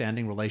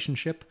long-standing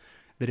relationship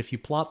that if you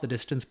plot the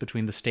distance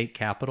between the state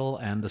capital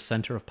and the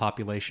center of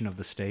population of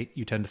the state,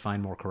 you tend to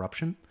find more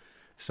corruption.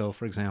 So,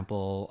 for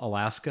example,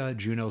 Alaska,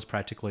 Juneau is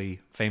practically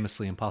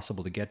famously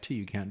impossible to get to.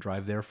 You can't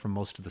drive there from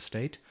most of the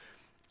state.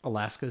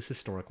 Alaska is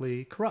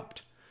historically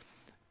corrupt.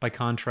 By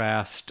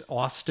contrast,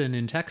 Austin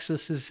in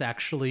Texas is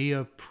actually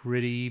a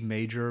pretty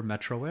major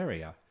metro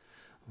area.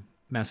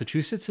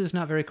 Massachusetts is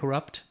not very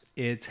corrupt.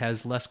 It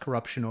has less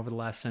corruption over the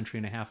last century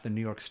and a half than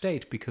New York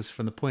State because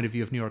from the point of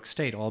view of New York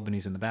State,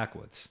 Albany's in the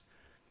backwoods.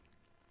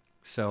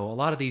 So a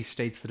lot of these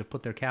states that have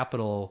put their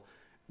capital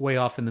way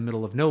off in the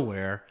middle of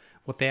nowhere,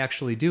 what they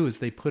actually do is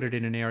they put it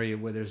in an area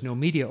where there's no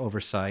media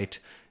oversight,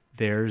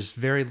 there's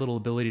very little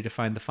ability to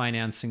find the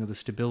financing or the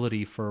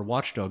stability for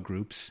watchdog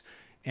groups,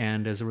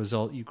 and as a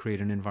result, you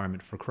create an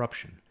environment for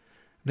corruption.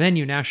 Then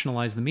you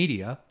nationalize the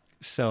media,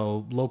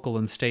 so local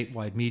and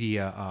statewide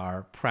media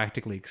are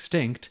practically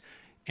extinct,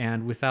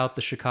 and without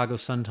the Chicago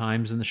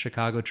Sun-Times and the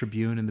Chicago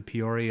Tribune and the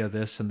Peoria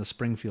this and the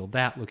Springfield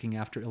that looking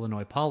after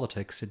Illinois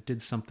politics, it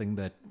did something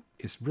that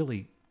is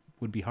really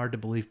would be hard to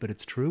believe, but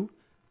it's true.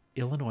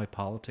 Illinois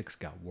politics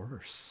got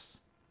worse.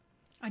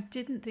 I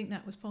didn't think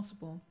that was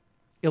possible.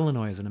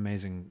 Illinois is an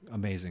amazing,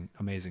 amazing,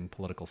 amazing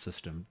political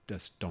system.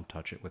 Just don't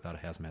touch it without a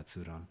hazmat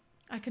suit on.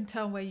 I can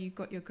tell where you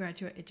got your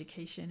graduate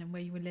education and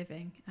where you were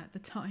living at the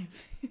time.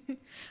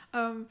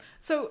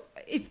 So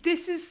if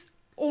this is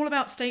all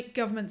about state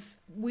governments,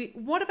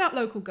 what about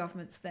local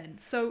governments then?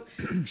 So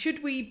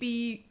should we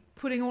be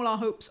putting all our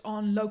hopes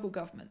on local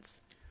governments.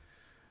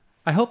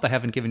 I hope I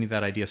haven't given you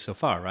that idea so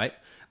far, right?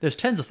 There's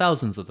tens of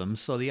thousands of them,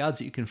 so the odds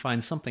that you can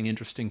find something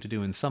interesting to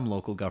do in some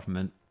local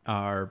government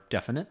are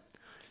definite.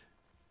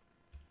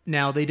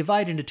 Now, they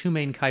divide into two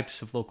main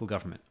types of local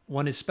government.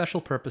 One is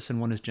special purpose and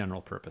one is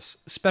general purpose.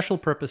 Special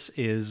purpose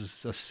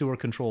is a sewer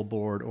control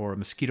board or a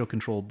mosquito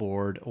control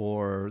board,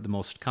 or the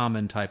most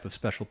common type of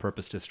special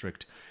purpose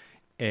district,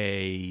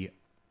 a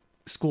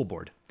school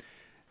board.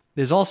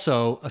 There's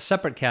also a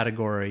separate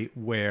category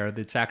where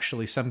it's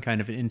actually some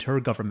kind of an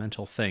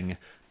intergovernmental thing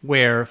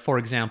where, for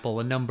example,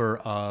 a number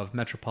of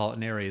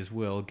metropolitan areas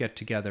will get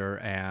together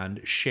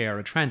and share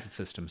a transit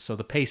system. So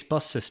the PACE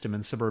bus system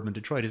in suburban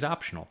Detroit is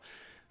optional.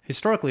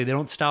 Historically, they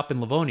don't stop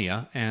in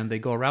Livonia, and they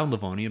go around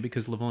Livonia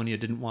because Livonia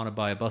didn't want to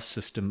buy a bus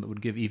system that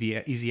would give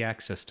easy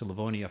access to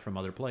Livonia from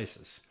other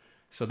places.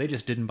 So they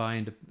just didn't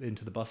buy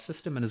into the bus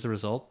system, and as a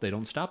result, they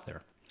don't stop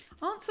there.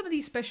 Aren't some of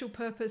these special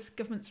purpose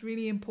governments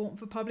really important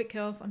for public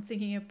health? I'm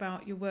thinking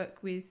about your work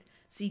with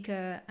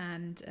Zika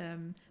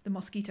and the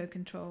mosquito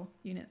control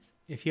units.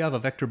 If you have a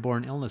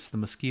vector-borne illness, the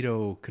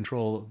mosquito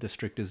control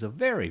district is a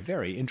very,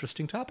 very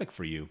interesting topic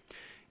for you.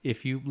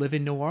 If you live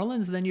in New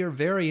Orleans, then you're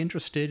very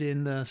interested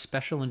in the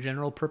special and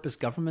general purpose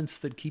governments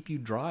that keep you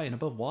dry and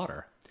above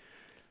water.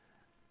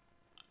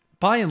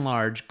 By and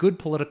large, good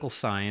political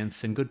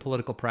science and good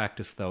political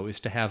practice, though, is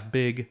to have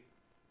big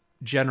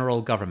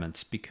general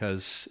governments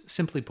because,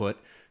 simply put,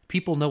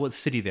 people know what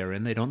city they're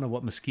in, they don't know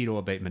what mosquito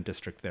abatement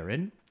district they're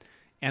in,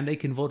 and they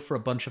can vote for a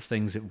bunch of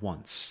things at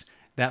once.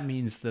 That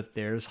means that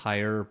there's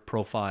higher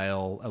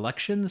profile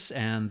elections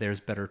and there's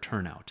better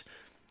turnout.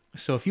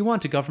 So if you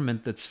want a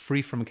government that's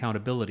free from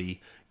accountability,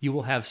 you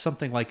will have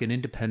something like an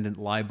independent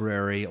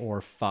library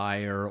or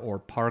fire or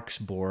parks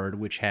board,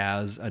 which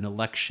has an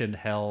election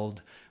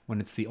held when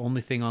it's the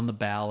only thing on the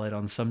ballot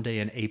on some day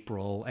in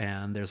April,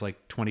 and there's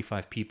like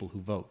 25 people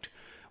who vote.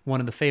 One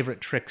of the favorite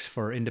tricks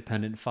for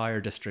independent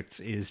fire districts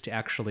is to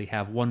actually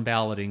have one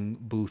balloting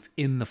booth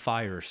in the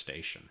fire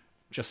station,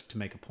 just to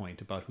make a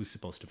point about who's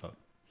supposed to vote.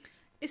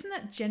 Isn't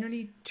that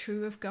generally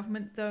true of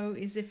government, though?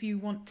 Is if you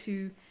want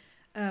to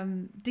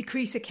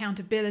decrease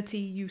accountability,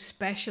 you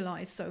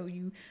specialize, so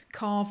you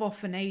carve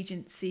off an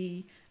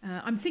agency.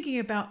 I'm thinking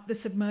about the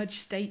submerged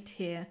state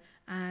here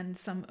and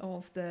some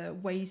of the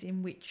ways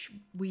in which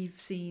we've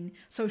seen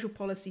social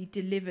policy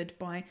delivered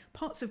by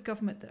parts of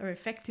government that are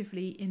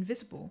effectively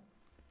invisible.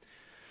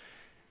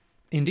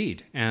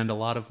 Indeed, and a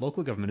lot of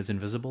local government is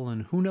invisible,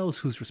 and who knows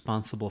who's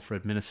responsible for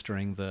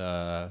administering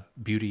the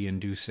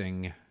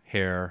beauty-inducing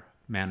hair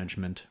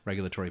management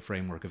regulatory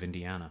framework of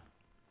Indiana.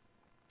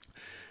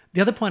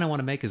 The other point I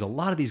want to make is a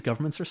lot of these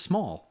governments are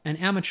small and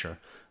amateur.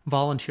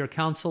 Volunteer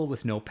council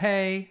with no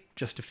pay,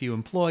 just a few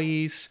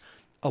employees.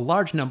 A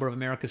large number of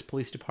America's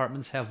police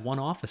departments have one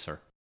officer.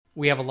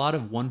 We have a lot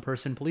of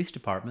one-person police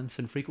departments,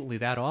 and frequently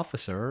that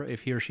officer,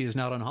 if he or she is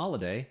not on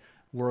holiday,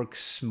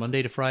 works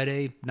Monday to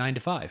Friday, 9 to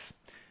 5.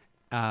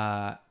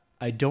 I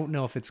don't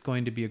know if it's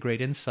going to be a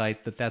great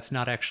insight that that's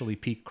not actually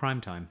peak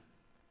crime time.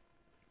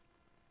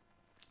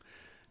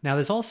 Now,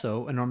 there's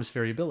also enormous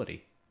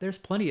variability. There's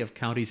plenty of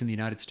counties in the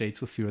United States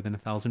with fewer than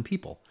 1,000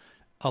 people.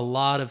 A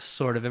lot of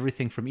sort of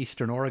everything from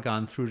eastern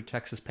Oregon through to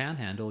Texas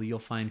Panhandle, you'll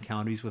find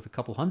counties with a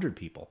couple hundred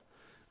people.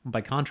 By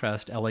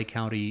contrast, LA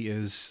County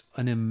is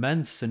an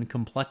immense and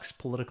complex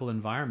political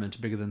environment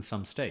bigger than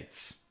some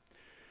states.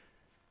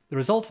 The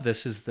result of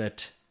this is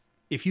that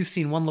if you've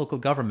seen one local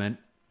government,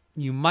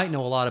 you might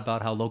know a lot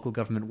about how local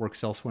government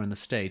works elsewhere in the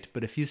state,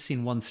 but if you've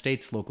seen one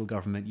state's local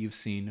government, you've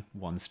seen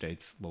one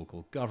state's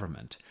local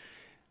government.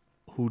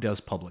 Who does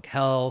public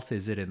health?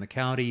 Is it in the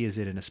county? Is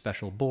it in a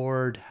special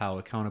board? How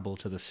accountable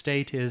to the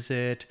state is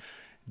it?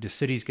 Do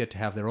cities get to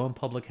have their own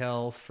public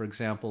health? For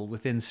example,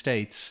 within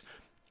states,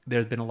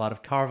 there's been a lot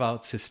of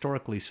carve-outs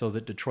historically so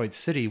that Detroit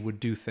City would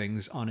do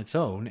things on its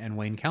own and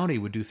Wayne County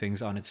would do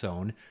things on its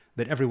own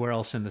that everywhere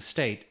else in the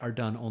state are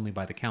done only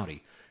by the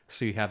county.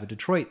 So you have a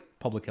Detroit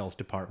Public Health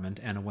Department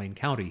and a Wayne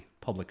County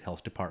Public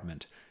Health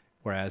Department,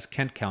 whereas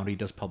Kent County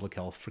does public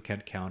health for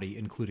Kent County,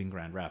 including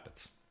Grand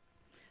Rapids.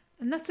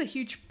 And that's a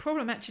huge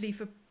problem, actually,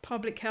 for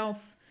public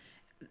health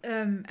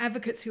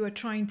advocates who are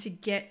trying to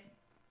get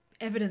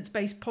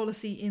evidence-based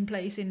policy in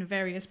place in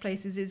various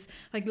places. Is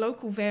like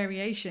local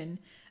variation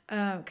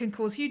can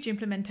cause huge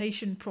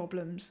implementation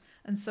problems.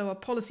 And so a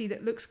policy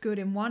that looks good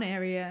in one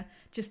area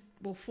just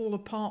will fall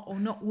apart or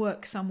not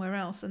work somewhere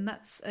else. And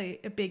that's a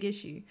big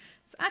issue.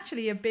 It's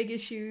actually a big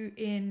issue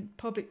in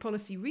public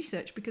policy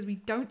research because we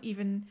don't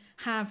even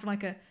have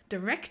like a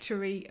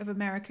directory of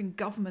American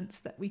governments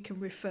that we can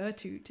refer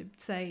to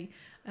say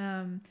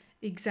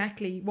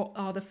exactly what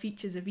are the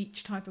features of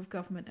each type of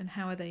government and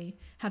how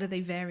do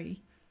they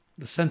vary.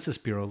 The Census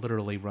Bureau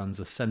literally runs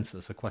a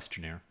census, a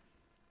questionnaire.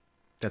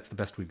 That's the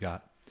best we've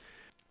got.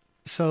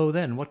 So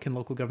then, what can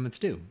local governments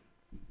do?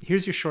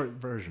 Here's your short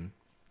version.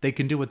 They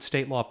can do what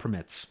state law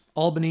permits.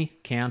 Albany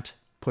can't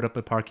put up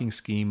a parking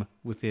scheme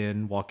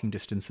within walking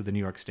distance of the New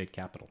York State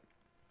Capitol.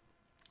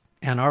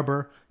 Ann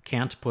Arbor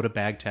can't put a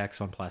bag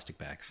tax on plastic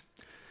bags.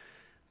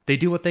 They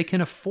do what they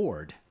can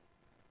afford.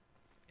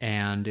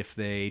 And if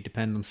they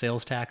depend on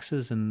sales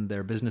taxes and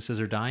their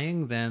businesses are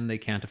dying, then they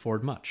can't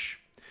afford much.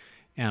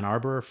 Ann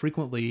Arbor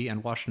frequently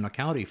and Washington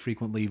County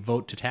frequently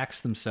vote to tax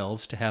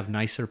themselves to have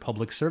nicer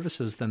public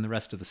services than the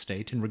rest of the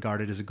state and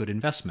regard it as a good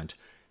investment.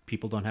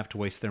 People don't have to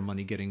waste their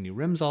money getting new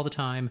rims all the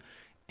time,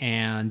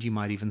 and you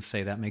might even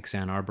say that makes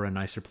Ann Arbor a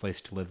nicer place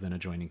to live than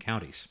adjoining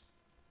counties.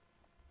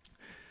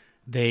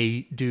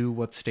 They do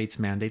what states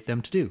mandate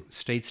them to do.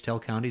 States tell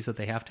counties that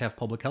they have to have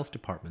public health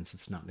departments.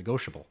 It's not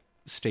negotiable.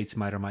 States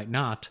might or might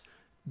not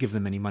give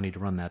them any money to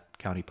run that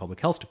county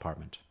public health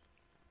department.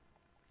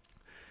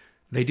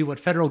 They do what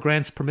federal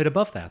grants permit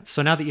above that.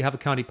 So now that you have a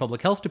county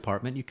public health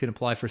department, you can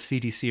apply for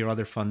CDC or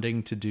other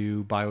funding to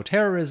do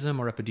bioterrorism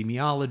or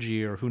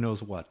epidemiology or who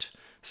knows what.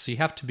 So you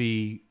have to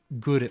be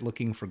good at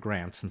looking for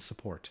grants and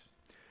support.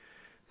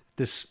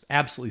 This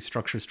absolutely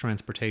structures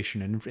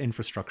transportation and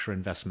infrastructure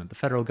investment. The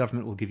federal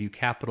government will give you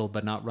capital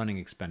but not running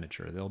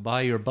expenditure. They'll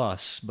buy your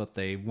bus, but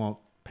they won't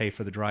pay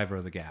for the driver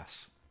or the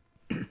gas.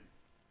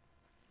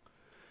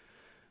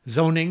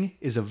 Zoning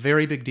is a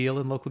very big deal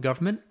in local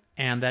government,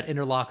 and that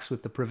interlocks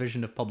with the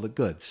provision of public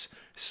goods.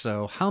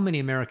 So how many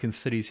American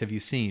cities have you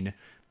seen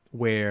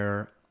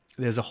where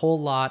there's a whole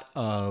lot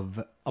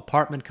of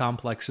apartment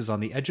complexes on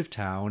the edge of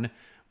town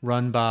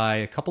run by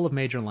a couple of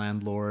major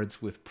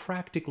landlords with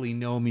practically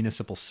no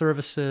municipal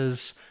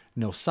services,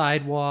 no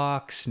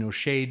sidewalks, no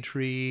shade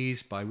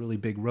trees, by really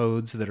big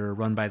roads that are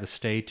run by the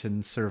state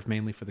and serve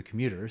mainly for the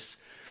commuters,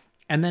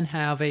 and then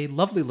have a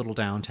lovely little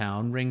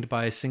downtown ringed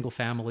by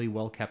single-family,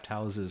 well-kept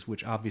houses,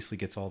 which obviously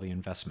gets all the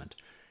investment.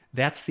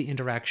 That's the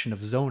interaction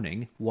of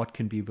zoning, what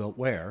can be built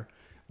where,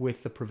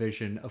 with the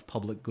provision of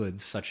public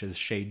goods such as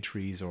shade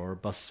trees or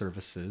bus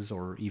services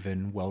or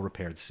even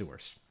well-repaired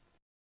sewers.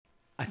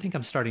 I think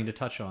I'm starting to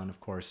touch on, of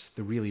course,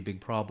 the really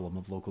big problem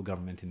of local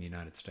government in the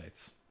United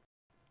States.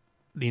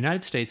 The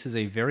United States is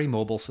a very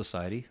mobile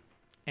society,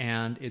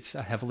 and it's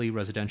a heavily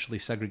residentially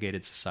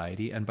segregated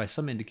society, and by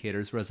some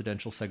indicators,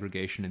 residential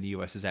segregation in the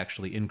U.S. is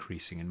actually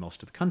increasing in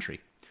most of the country.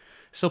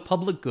 So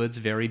public goods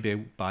vary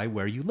by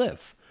where you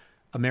live.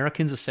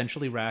 Americans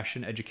essentially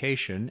ration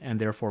education and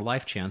therefore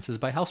life chances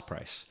by house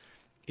price.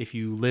 If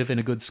you live in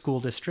a good school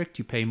district,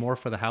 you pay more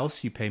for the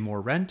house, you pay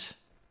more rent.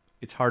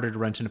 It's harder to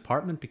rent an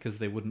apartment because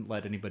they wouldn't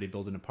let anybody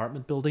build an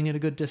apartment building in a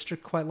good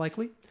district, quite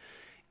likely.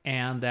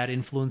 And that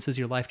influences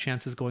your life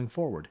chances going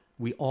forward.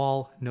 We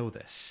all know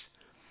this.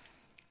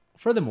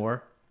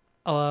 Furthermore,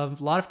 a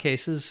lot of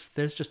cases,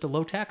 there's just a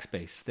low tax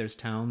base. There's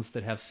towns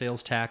that have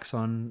sales tax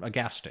on a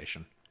gas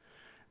station.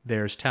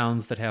 There's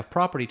towns that have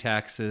property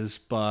taxes,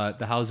 but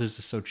the houses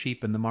are so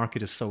cheap and the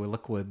market is so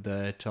illiquid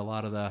that a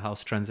lot of the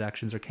house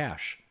transactions are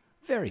cash.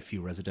 Very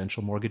few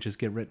residential mortgages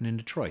get written in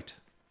Detroit.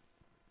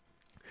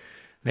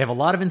 They have a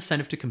lot of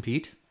incentive to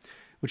compete,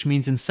 which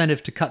means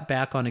incentive to cut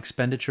back on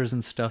expenditures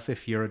and stuff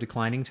if you're a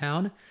declining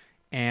town,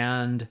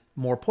 and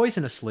more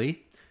poisonously,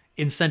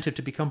 incentive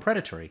to become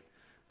predatory.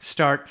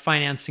 Start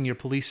financing your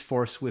police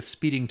force with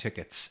speeding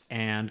tickets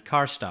and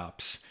car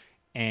stops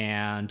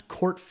and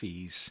court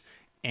fees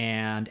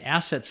and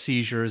asset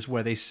seizures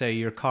where they say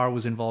your car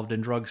was involved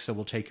in drugs, so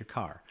we'll take your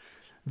car.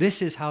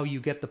 This is how you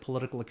get the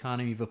political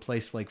economy of a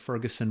place like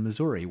Ferguson,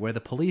 Missouri, where the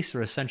police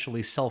are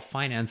essentially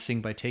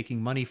self-financing by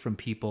taking money from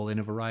people in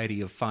a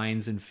variety of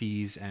fines and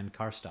fees and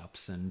car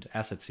stops and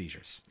asset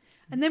seizures.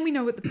 And then we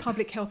know what the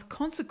public health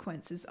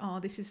consequences are.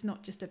 This is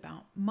not just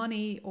about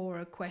money or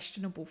a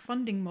questionable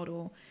funding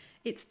model.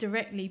 It's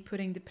directly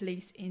putting the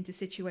police into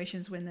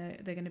situations when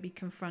they're going to be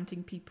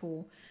confronting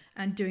people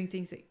and doing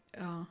things that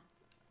are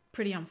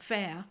pretty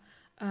unfair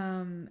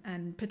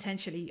and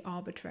potentially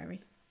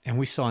arbitrary. And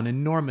we saw an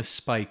enormous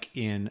spike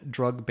in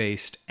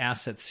drug-based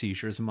asset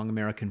seizures among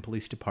American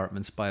police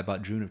departments by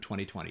about June of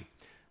 2020.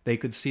 They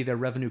could see their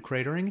revenue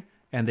cratering,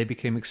 and they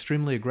became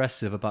extremely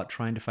aggressive about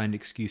trying to find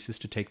excuses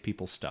to take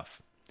people's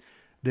stuff.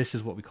 This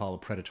is what we call a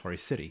predatory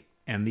city.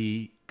 And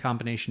the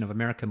combination of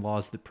American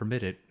laws that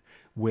permit it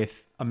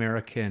with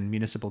American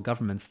municipal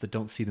governments that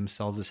don't see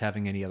themselves as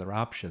having any other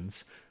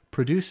options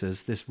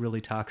produces this really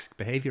toxic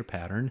behavior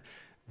pattern,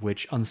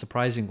 which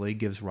unsurprisingly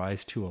gives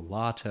rise to a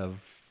lot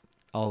of,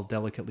 I'll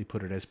delicately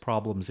put it, as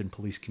problems in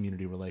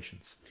police-community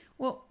relations.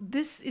 Well,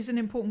 this is an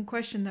important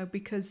question, though,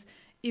 because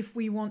if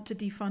we want to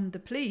defund the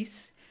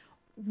police,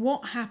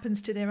 what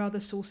happens to their other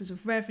sources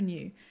of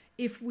revenue?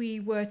 If we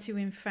were to,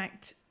 in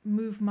fact,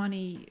 move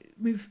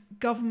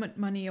government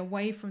money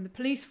away from the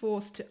police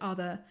force to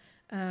other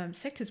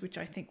sectors, which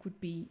I think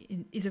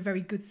is a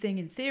very good thing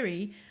in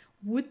theory,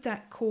 would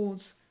that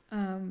cause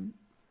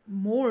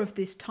more of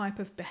this type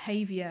of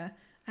behavior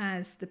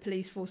as the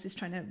police force is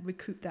trying to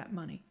recoup that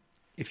money?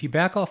 If you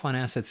back off on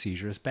asset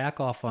seizures, back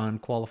off on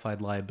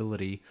qualified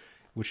liability,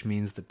 which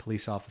means that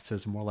police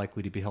officers are more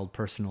likely to be held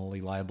personally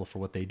liable for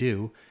what they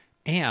do,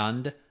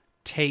 and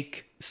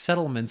take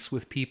settlements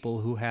with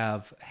people who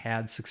have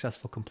had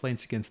successful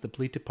complaints against the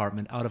police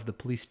department out of the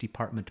police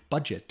department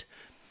budget,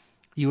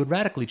 you would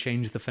radically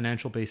change the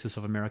financial basis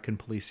of American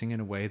policing in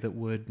a way that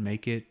would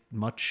make it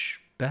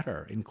much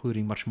better,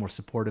 including much more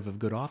supportive of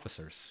good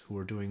officers who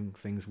are doing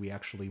things we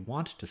actually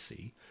want to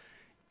see.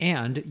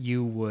 And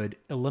you would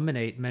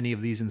eliminate many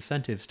of these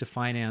incentives to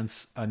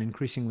finance an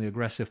increasingly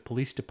aggressive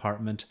police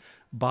department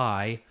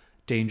by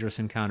dangerous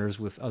encounters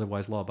with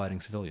otherwise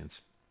law-abiding civilians.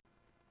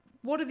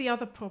 What are the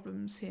other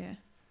problems here?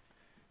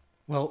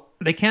 Well,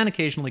 they can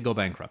occasionally go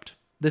bankrupt.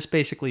 This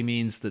basically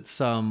means that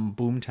some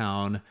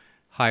boomtown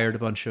hired a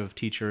bunch of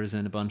teachers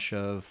and a bunch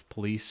of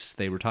police.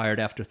 They retired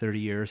after 30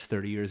 years.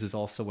 30 years is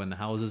also when the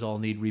houses all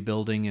need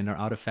rebuilding and are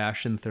out of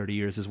fashion. 30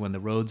 years is when the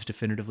roads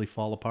definitively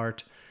fall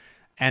apart.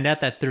 And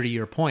at that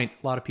 30-year point,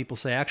 a lot of people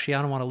say, actually,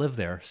 I don't want to live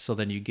there. So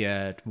then you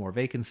get more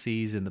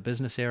vacancies in the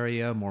business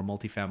area, more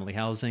multifamily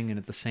housing, and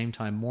at the same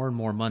time, more and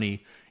more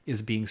money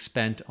is being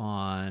spent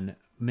on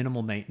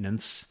minimal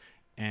maintenance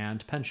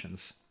and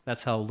pensions.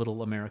 That's how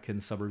little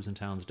American suburbs and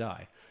towns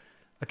die.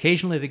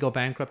 Occasionally they go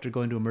bankrupt or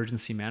go into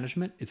emergency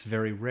management. It's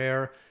very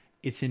rare.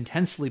 It's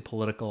intensely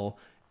political.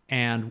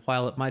 And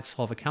while it might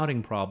solve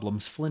accounting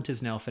problems, Flint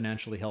is now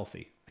financially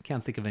healthy. I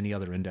can't think of any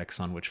other index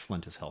on which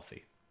Flint is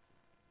healthy.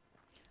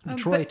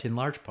 Detroit, in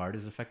large part,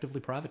 is effectively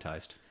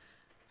privatized.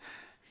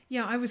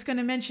 Yeah, I was going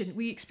to mention,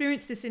 we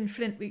experienced this in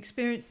Flint, we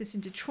experienced this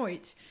in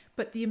Detroit,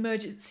 but the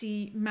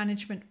emergency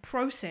management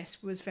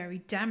process was very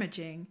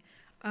damaging.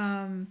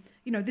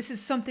 This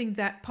is something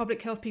that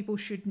public health people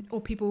should,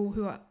 or people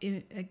who are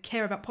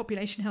care about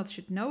population health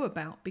should know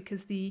about,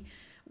 because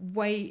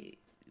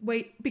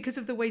because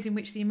of the ways in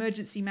which the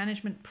emergency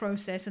management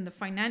process and the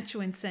financial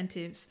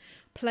incentives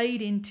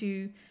played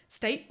into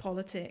state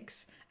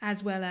politics,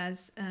 as well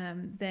as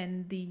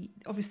then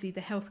obviously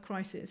the health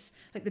crisis.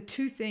 Like, the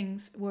two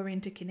things were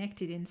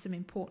interconnected in some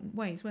important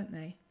ways, weren't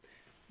they?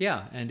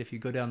 Yeah, and if you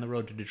go down the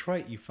road to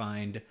Detroit, you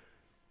find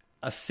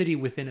a city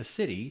within a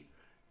city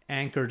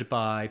anchored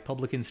by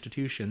public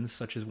institutions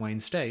such as Wayne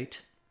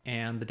State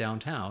and the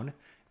downtown,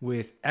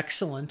 with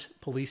excellent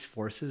police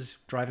forces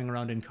driving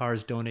around in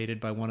cars donated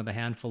by one of the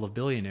handful of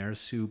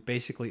billionaires who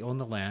basically own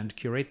the land,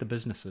 curate the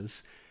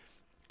businesses.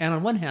 And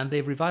on one hand,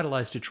 they've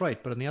revitalized Detroit,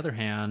 but on the other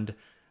hand,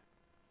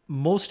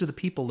 most of the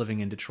people living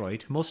in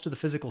Detroit, most of the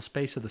physical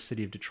space of the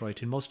city of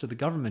Detroit, and most of the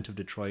government of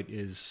Detroit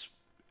is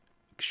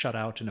shut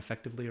out and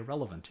effectively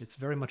irrelevant. It's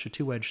very much a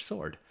two-edged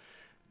sword.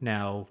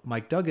 Now,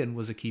 Mike Duggan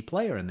was a key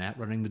player in that,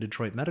 running the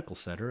Detroit Medical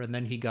Center, and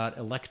then he got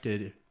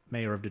elected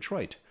mayor of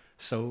Detroit.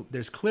 So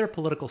there's clear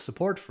political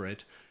support for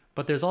it,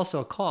 but there's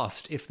also a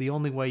cost if the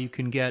only way you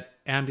can get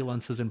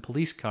ambulances and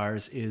police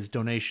cars is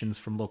donations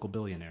from local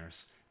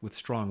billionaires with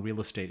strong real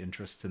estate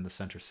interests in the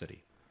center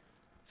city.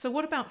 So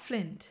what about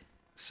Flint?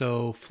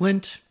 So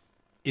Flint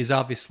is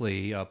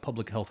obviously a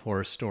public health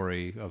horror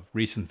story of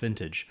recent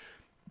vintage,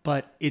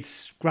 but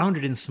it's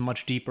grounded in some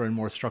much deeper and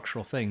more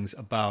structural things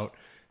about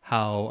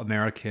how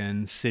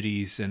American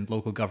cities and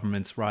local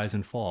governments rise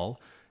and fall,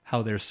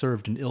 how they're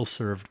served and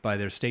ill-served by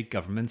their state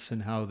governments,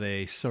 and how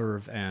they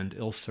serve and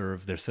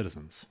ill-serve their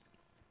citizens.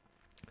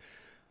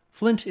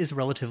 Flint is a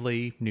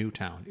relatively new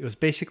town. It was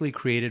basically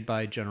created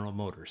by General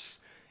Motors.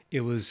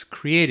 It was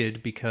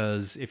created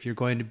because if you're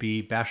going to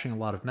be bashing a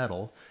lot of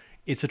metal,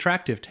 it's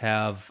attractive to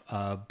have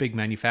a big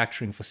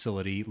manufacturing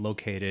facility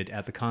located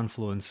at the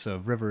confluence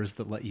of rivers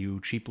that let you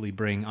cheaply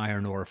bring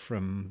iron ore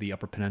from the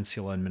Upper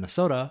Peninsula in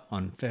Minnesota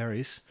on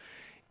ferries,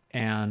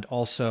 and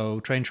also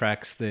train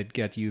tracks that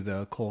get you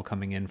the coal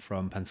coming in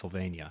from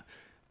Pennsylvania.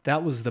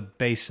 That was the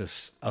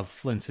basis of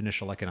Flint's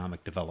initial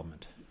economic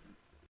development.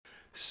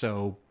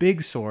 So,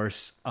 big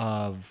source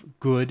of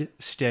good,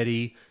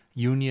 steady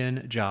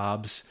union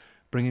jobs,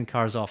 bringing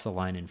cars off the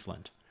line in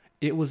Flint.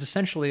 It was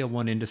essentially a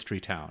one-industry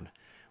town,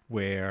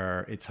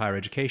 where its higher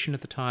education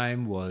at the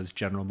time was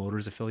General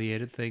Motors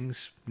affiliated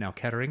things, now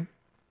Kettering.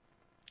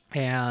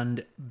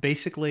 And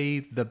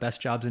basically the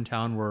best jobs in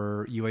town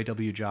were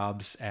UAW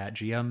jobs at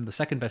GM. The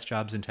second best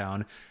jobs in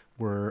town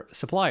were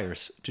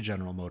suppliers to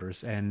General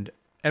Motors, and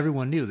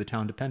everyone knew the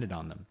town depended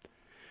on them.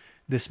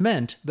 This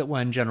meant that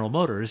when General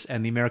Motors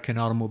and the American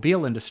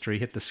automobile industry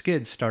hit the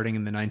skids starting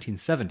in the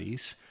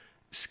 1970s,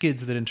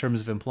 skids that in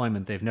terms of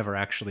employment they've never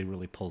actually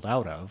really pulled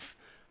out of,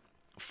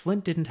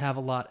 Flint didn't have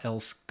a lot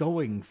else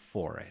going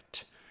for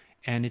it,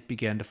 and it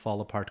began to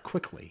fall apart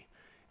quickly.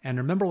 And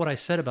remember what I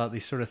said about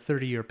these sort of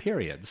 30-year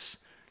periods.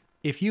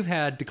 If you've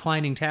had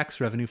declining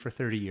tax revenue for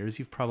 30 years,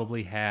 you've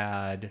probably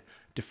had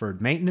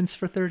deferred maintenance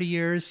for 30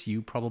 years.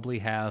 You probably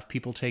have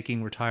people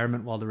taking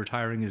retirement while the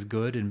retiring is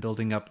good and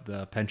building up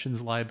the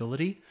pensions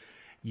liability.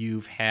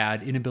 You've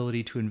had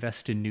inability to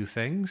invest in new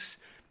things.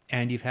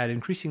 And you've had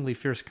increasingly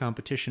fierce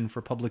competition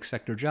for public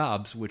sector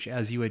jobs, which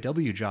as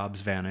UAW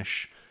jobs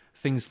vanish,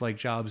 things like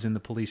jobs in the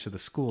police or the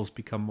schools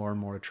become more and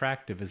more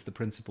attractive as the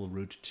principal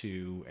route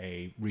to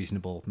a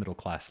reasonable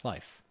middle-class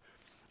life.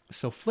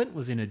 So Flint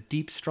was in a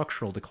deep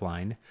structural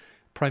decline,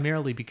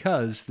 primarily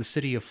because the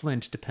city of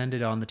Flint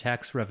depended on the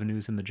tax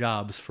revenues and the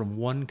jobs from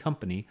one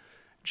company,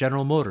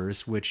 General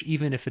Motors, which,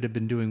 even if it had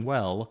been doing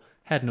well,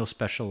 had no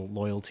special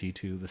loyalty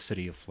to the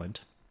city of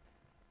Flint.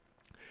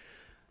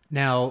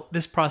 Now,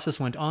 this process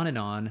went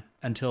on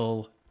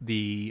until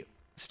the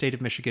state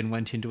of Michigan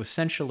went into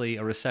essentially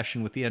a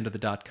recession with the end of the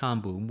dot-com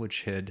boom,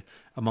 which had,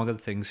 among other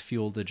things,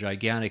 fueled a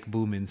gigantic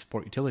boom in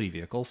sport utility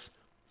vehicles.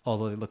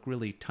 although they look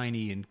really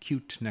tiny and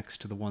cute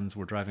next to the ones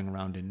we're driving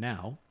around in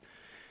now.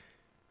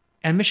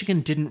 And Michigan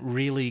didn't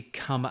really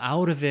come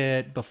out of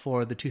it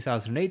before the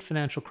 2008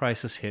 financial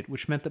crisis hit,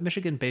 which meant that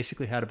Michigan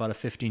basically had about a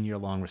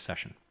 15-year-long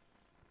recession.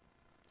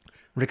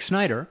 Rick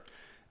Snyder,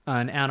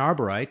 an Ann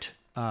Arborite,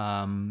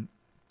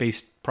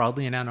 based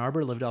proudly in Ann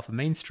Arbor, lived off of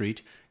Main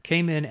Street,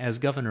 came in as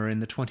governor in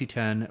the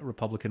 2010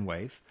 Republican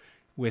wave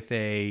with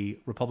a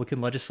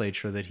Republican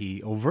legislature that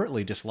he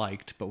overtly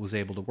disliked but was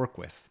able to work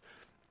with.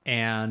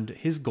 And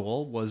his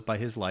goal was, by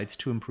his lights,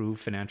 to improve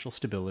financial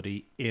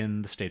stability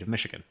in the state of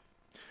Michigan.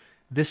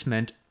 This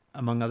meant,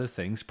 among other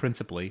things,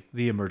 principally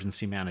the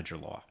emergency manager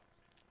law.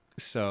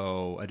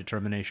 So a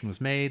determination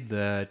was made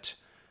that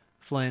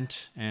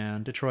Flint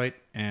and Detroit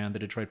and the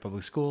Detroit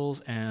Public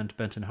Schools and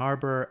Benton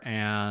Harbor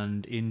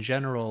and, in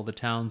general, the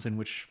towns in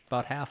which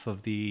about half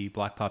of the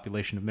black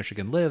population of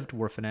Michigan lived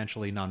were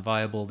financially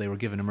non-viable. They were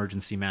given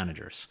emergency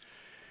managers.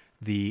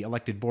 The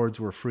elected boards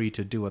were free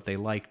to do what they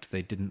liked.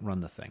 They didn't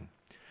run the thing.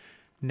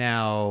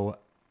 Now,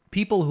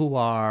 people who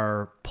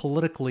are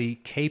politically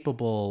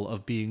capable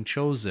of being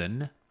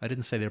chosen, I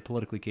didn't say they're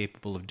politically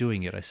capable of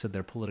doing it, I said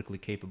they're politically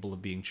capable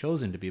of being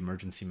chosen to be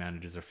emergency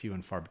managers, are few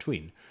and far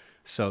between.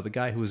 So the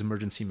guy who was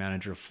emergency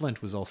manager of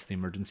Flint was also the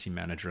emergency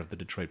manager of the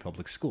Detroit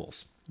Public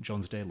Schools.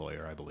 Jones Day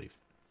lawyer, I believe.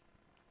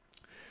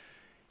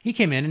 He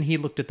came in and he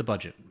looked at the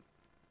budget.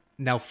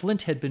 Now,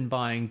 Flint had been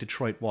buying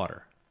Detroit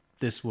water.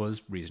 This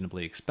was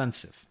reasonably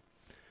expensive.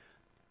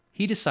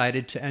 He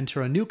decided to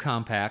enter a new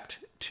compact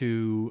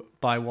to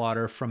buy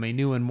water from a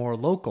new and more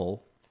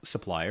local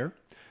supplier.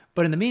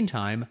 But in the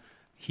meantime,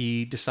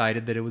 he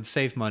decided that it would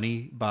save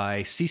money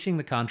by ceasing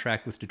the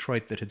contract with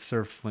Detroit that had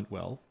served Flint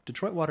well.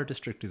 Detroit Water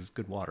District is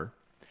good water.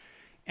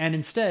 And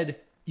instead,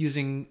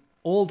 using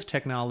old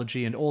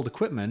technology and old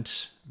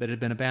equipment that had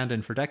been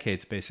abandoned for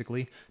decades,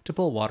 basically, to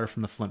pull water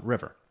from the Flint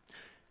River.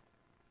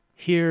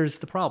 Here's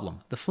the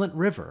problem. The Flint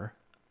River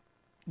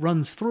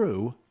runs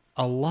through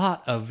a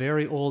lot of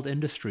very old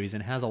industries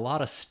and has a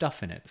lot of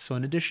stuff in it. So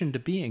in addition to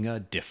being a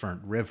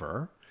different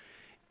river,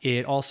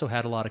 it also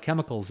had a lot of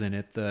chemicals in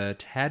it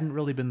that hadn't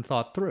really been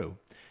thought through.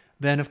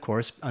 Then, of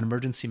course, an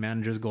emergency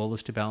manager's goal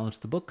is to balance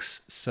the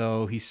books,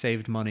 so he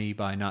saved money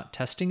by not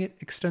testing it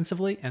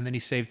extensively, and then he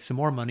saved some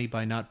more money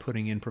by not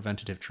putting in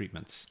preventative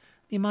treatments.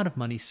 The amount of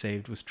money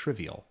saved was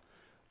trivial,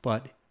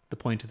 but the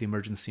point of the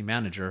emergency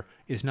manager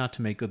is not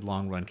to make good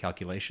long-run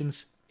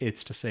calculations,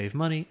 it's to save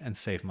money, and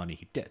save money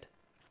he did.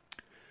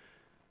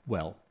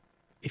 Well,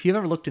 if you've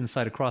ever looked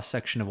inside a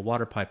cross-section of a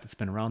water pipe that's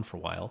been around for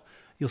a while,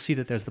 you'll see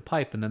that there's the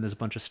pipe and then there's a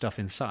bunch of stuff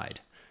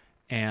inside.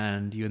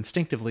 And you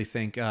instinctively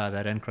think,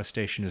 that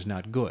encrustation is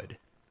not good.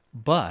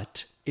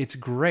 But it's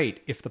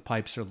great if the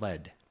pipes are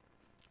lead,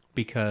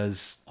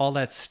 because all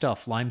that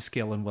stuff,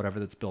 limescale and whatever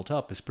that's built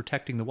up, is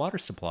protecting the water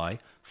supply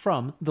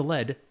from the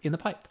lead in the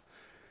pipe.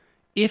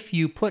 If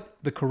you put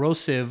the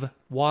corrosive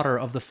water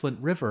of the Flint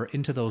River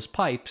into those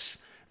pipes,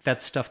 that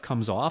stuff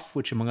comes off,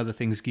 which among other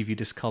things give you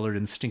discolored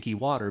and stinky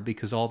water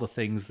because all the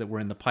things that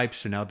were in the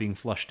pipes are now being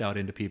flushed out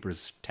into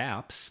people's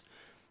taps.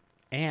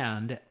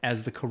 And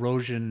as the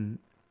corrosion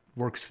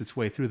works its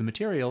way through the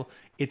material,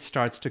 it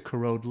starts to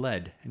corrode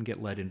lead and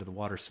get lead into the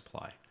water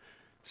supply.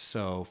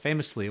 So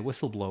famously, a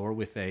whistleblower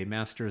with a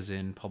master's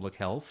in public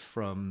health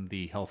from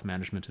the Health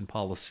Management and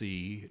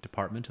Policy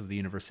Department of the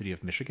University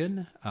of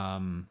Michigan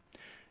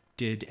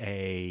did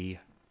a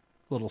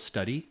little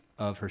study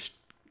of her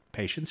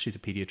patients. She's a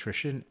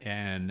pediatrician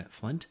in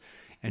Flint,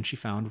 and she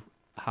found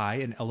high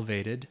and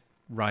elevated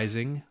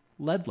rising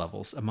lead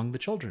levels among the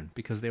children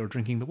because they were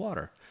drinking the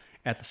water.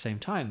 At the same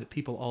time that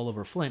people all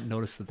over Flint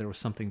noticed that there was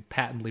something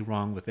patently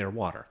wrong with their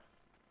water.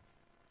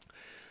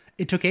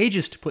 It took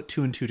ages to put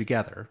two and two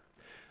together,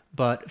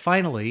 but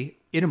finally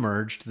it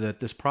emerged that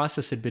this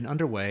process had been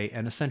underway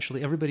and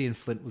essentially everybody in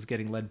Flint was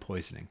getting lead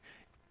poisoning.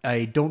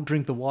 A don't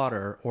drink the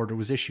water order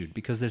was issued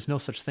because there's no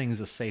such thing as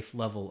a safe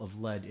level of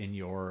lead in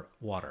your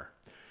water.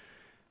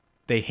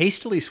 They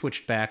hastily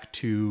switched back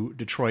to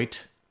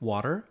Detroit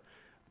water,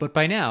 but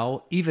by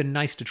now, even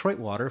nice Detroit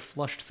water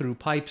flushed through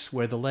pipes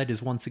where the lead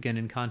is once again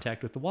in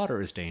contact with the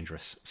water is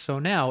dangerous. So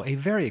now a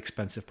very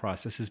expensive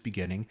process is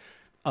beginning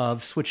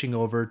of switching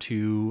over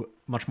to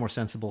much more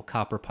sensible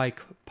copper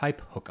pipe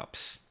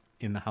hookups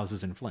in the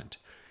houses in Flint,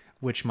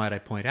 which, might I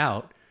point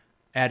out,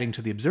 adding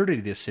to the absurdity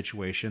of this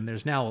situation,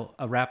 there's now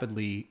a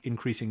rapidly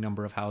increasing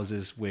number of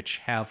houses which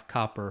have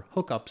copper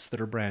hookups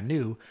that are brand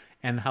new,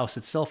 and the house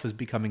itself is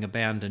becoming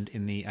abandoned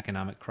in the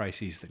economic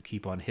crises that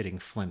keep on hitting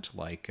Flint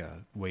like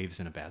waves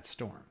in a bad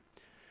storm.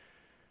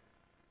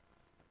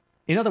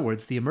 In other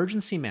words, the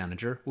emergency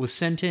manager was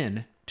sent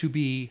in to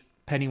be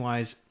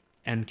pennywise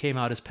and came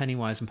out as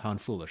pennywise and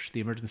pound foolish.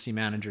 The emergency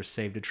manager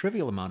saved a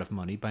trivial amount of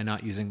money by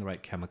not using the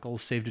right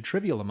chemicals, saved a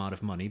trivial amount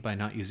of money by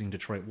not using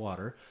Detroit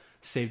water,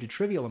 saved a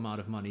trivial amount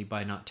of money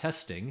by not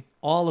testing,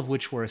 all of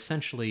which were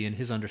essentially in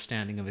his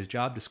understanding of his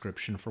job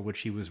description for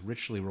which he was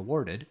richly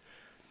rewarded,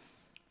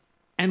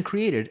 and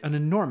created an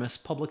enormous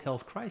public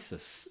health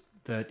crisis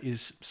that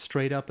is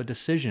straight up a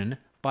decision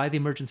by the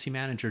emergency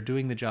manager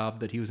doing the job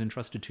that he was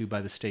entrusted to by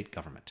the state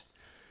government.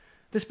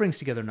 This brings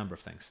together a number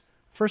of things.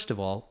 First of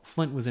all,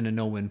 Flint was in a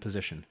no-win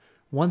position.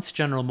 Once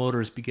General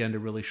Motors began to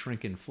really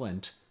shrink in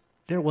Flint,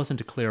 there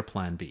wasn't a clear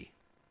plan B.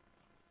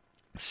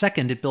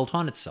 Second, it built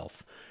on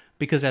itself.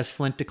 Because as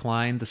Flint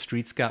declined, the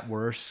streets got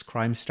worse,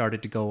 crime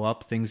started to go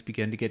up, things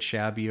began to get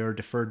shabbier,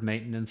 deferred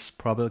maintenance,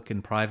 public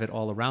and private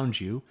all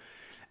around you.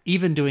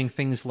 Even doing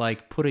things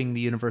like putting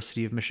the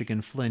University of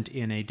Michigan Flint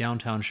in a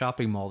downtown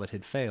shopping mall that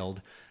had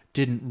failed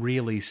didn't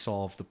really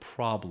solve the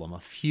problem. A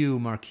few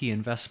marquee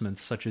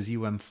investments, such as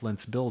UM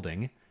Flint's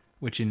building,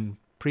 which in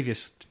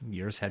previous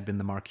years had been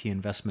the marquee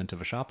investment of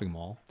a shopping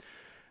mall,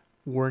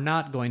 were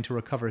not going to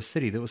recover a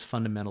city that was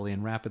fundamentally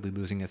and rapidly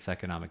losing its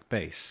economic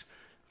base.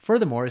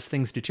 Furthermore, as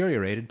things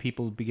deteriorated,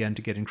 people began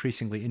to get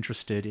increasingly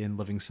interested in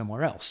living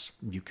somewhere else.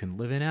 You can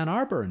live in Ann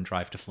Arbor and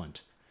drive to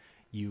Flint.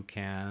 You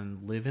can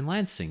live in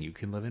Lansing. You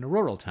can live in a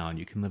rural town.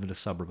 You can live in a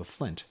suburb of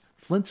Flint.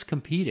 Flint's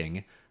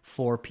competing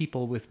for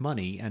people with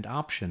money and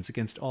options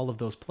against all of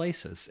those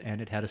places,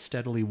 and it had a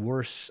steadily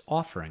worse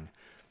offering,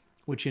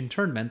 which in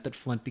turn meant that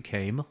Flint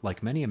became,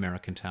 like many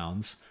American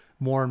towns,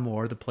 more and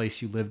more the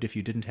place you lived if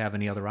you didn't have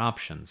any other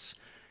options.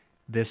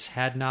 This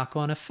had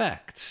knock-on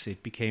effects.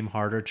 It became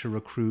harder to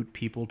recruit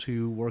people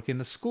to work in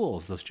the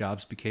schools. Those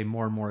jobs became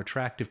more and more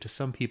attractive to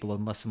some people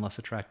and less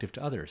attractive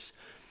to others.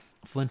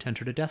 Flint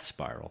entered a death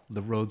spiral.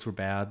 The roads were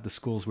bad, the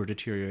schools were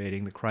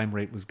deteriorating, the crime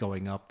rate was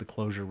going up, the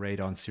closure rate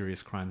on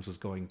serious crimes was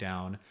going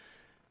down.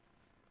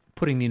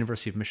 Putting the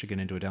University of Michigan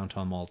into a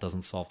downtown mall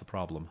doesn't solve the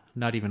problem.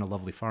 Not even a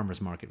lovely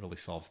farmer's market really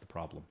solves the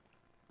problem.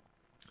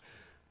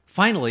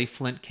 Finally,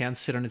 Flint can't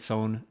sit on its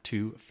own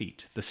 2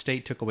 feet. The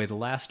state took away the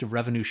last of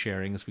revenue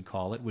sharing, as we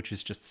call it, which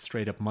is just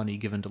straight up money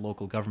given to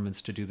local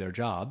governments to do their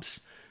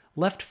jobs,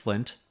 left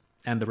Flint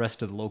and the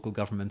rest of the local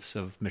governments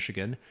of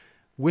Michigan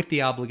with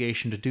the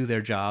obligation to do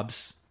their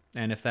jobs,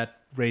 and if that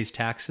raised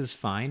taxes,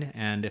 fine,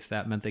 and if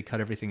that meant they cut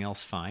everything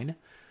else, fine.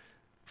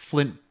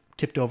 Flint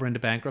tipped over into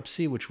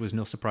bankruptcy, which was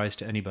no surprise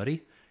to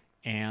anybody,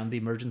 and the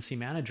emergency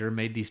manager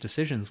made these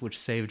decisions which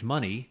saved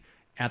money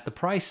at the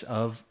price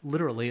of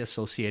literally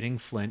associating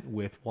Flint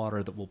with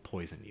water that will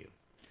poison you.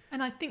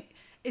 And I think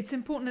it's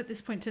important at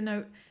this point to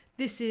note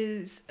this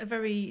is a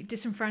very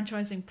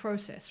disenfranchising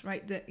process,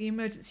 right? The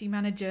emergency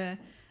manager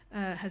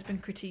has been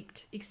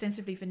critiqued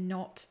extensively for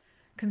not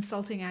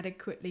consulting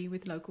adequately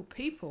with local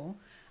people,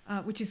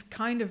 which is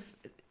kind of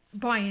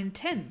by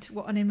intent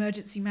what an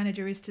emergency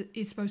manager is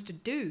supposed to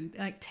do,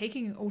 like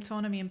taking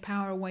autonomy and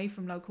power away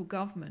from local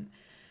government.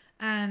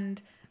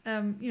 And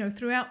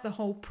throughout the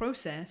whole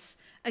process,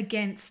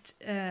 against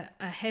a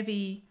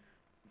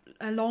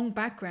long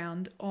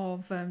background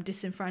of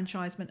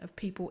disenfranchisement of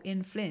people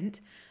in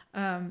Flint.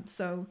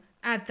 So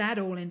add that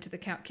all into the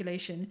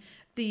calculation.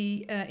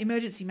 The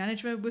emergency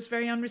management was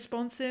very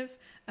unresponsive.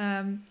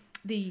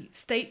 The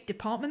state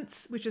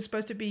departments, which are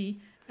supposed to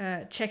be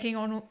checking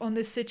on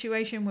this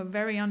situation, were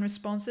very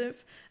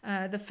unresponsive.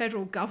 The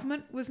federal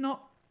government was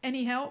not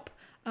any help.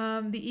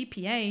 The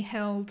EPA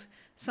held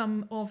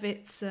some of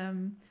its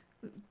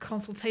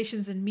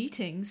consultations and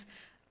meetings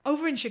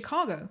over in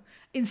Chicago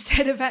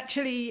instead of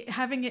actually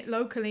having it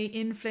locally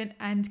in Flint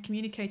and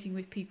communicating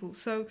with people.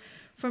 So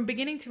from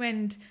beginning to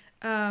end,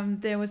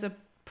 there was a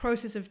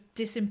process of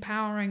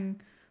disempowering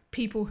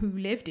people who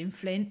lived in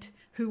Flint,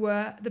 who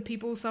were the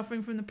people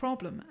suffering from the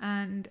problem.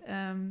 And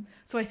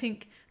so I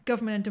think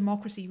government and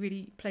democracy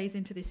really plays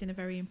into this in a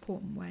very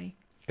important way.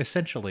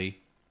 Essentially,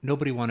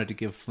 nobody wanted to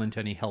give Flint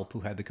any help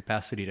who had the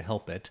capacity to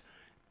help it.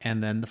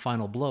 And then the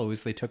final blow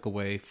is they took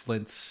away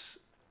Flint's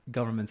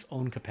government's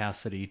own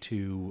capacity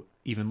to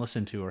even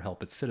listen to or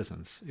help its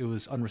citizens. It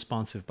was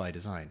unresponsive by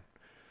design.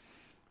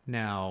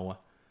 Now,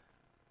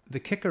 the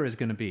kicker is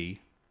going to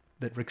be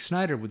that Rick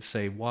Snyder would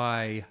say,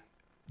 why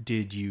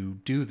did you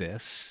do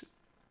this?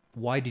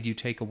 Why did you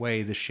take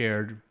away the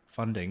shared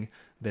funding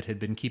that had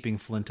been keeping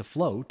Flint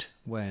afloat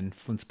when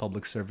Flint's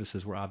public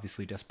services were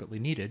obviously desperately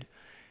needed?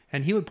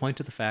 And he would point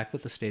to the fact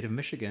that the state of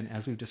Michigan,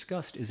 as we've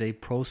discussed, is a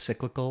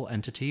pro-cyclical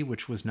entity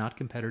which was not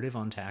competitive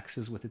on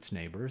taxes with its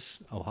neighbors.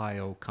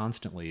 Ohio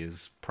constantly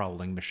is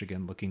prowling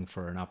Michigan, looking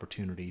for an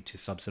opportunity to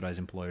subsidize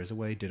employers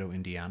away, ditto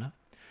Indiana.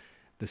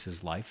 This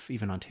is life.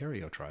 Even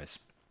Ontario tries.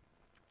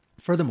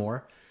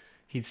 Furthermore,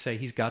 he'd say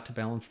he's got to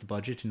balance the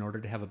budget in order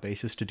to have a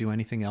basis to do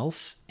anything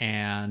else,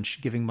 and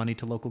giving money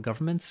to local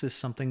governments is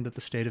something that the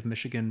state of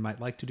Michigan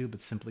might like to do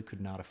but simply could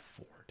not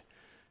afford.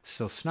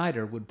 So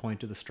Snyder would point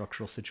to the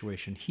structural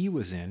situation he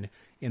was in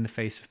the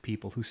face of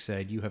people who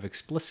said, you have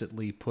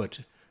explicitly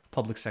put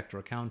public sector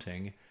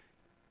accounting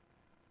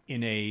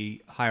in a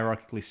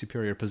hierarchically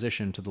superior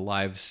position to the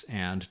lives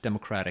and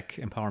democratic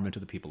empowerment of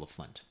the people of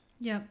Flint.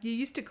 Yeah, you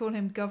used to call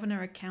him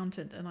governor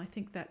accountant, and I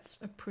think that's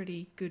a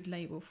pretty good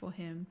label for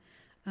him.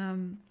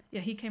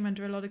 He came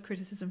under a lot of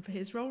criticism for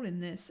his role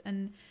in this,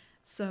 and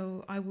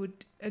so I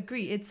would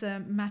agree. It's a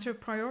matter of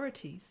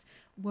priorities.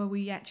 Were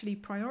we actually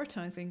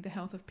prioritizing the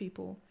health of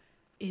people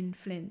in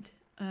Flint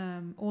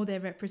or their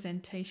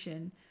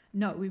representation?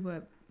 No, we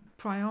were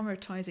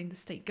prioritizing, the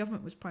state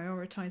government was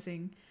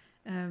prioritizing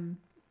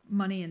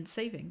money and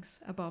savings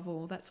above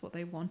all. That's what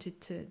they wanted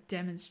to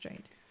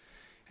demonstrate.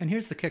 And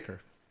here's the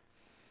kicker.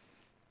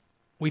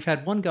 we've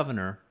had one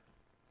governor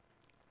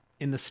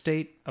in the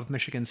state of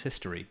Michigan's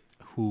history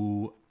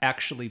who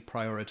actually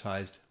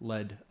prioritized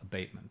lead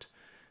abatement.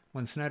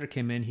 When Snyder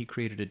came in, he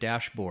created a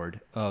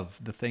dashboard of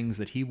the things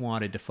that he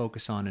wanted to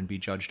focus on and be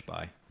judged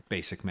by.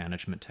 Basic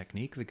management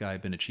technique. The guy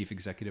had been a chief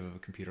executive of a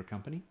computer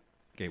company,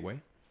 Gateway,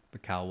 the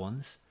Cal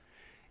ones.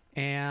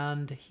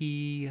 And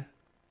he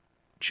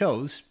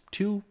chose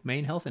two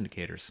main health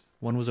indicators.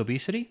 One was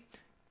obesity,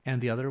 and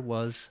the other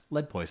was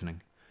lead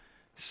poisoning.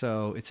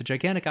 So it's a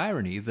gigantic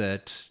irony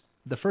that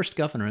the first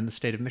governor in the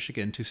state of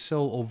Michigan to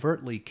so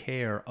overtly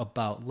care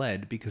about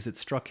lead because it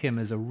struck him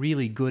as a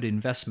really good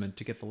investment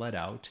to get the lead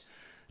out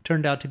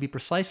turned out to be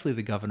precisely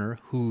the governor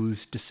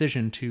whose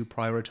decision to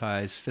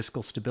prioritize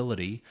fiscal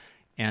stability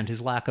and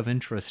his lack of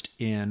interest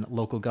in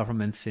local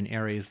governments in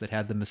areas that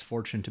had the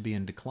misfortune to be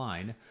in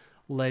decline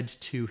led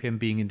to him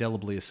being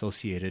indelibly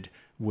associated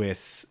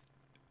with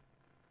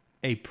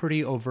a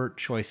pretty overt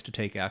choice to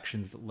take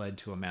actions that led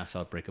to a mass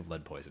outbreak of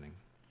lead poisoning.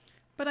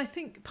 But I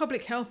think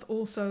public health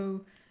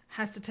also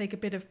has to take a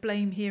bit of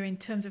blame here in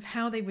terms of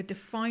how they were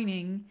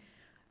defining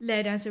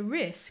lead as a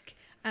risk,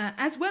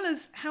 as well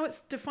as how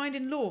it's defined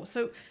in law.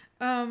 So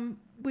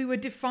we were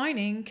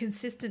defining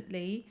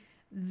consistently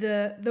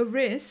the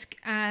risk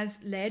as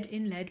lead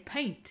in lead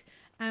paint,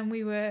 and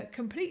we were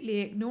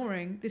completely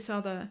ignoring this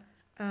other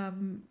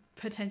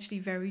potentially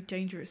very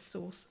dangerous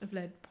source of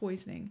lead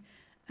poisoning.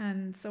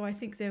 And so I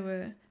think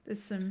there's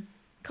some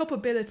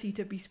culpability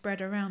to be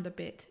spread around a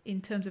bit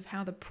in terms of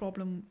how the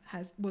problem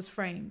was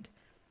framed.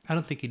 I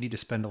don't think you need to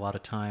spend a lot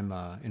of time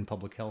in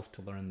public health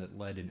to learn that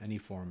lead in any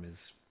form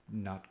is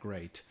not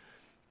great.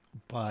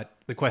 But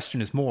the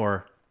question is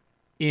more,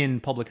 in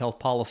public health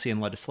policy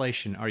and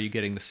legislation, are you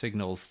getting the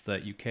signals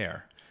that you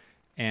care?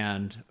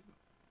 And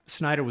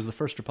Snyder was the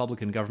first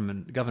Republican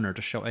governor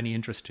to show any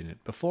interest in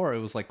it. Before, it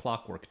was like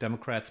clockwork.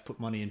 Democrats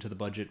put money into the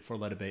budget for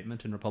lead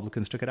abatement, and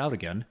Republicans took it out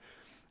again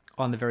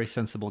on the very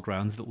sensible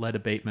grounds that lead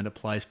abatement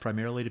applies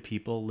primarily to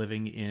people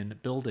living in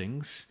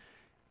buildings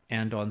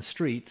and on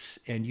streets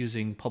and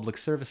using public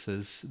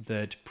services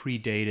that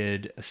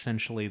predated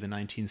essentially the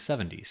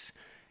 1970s.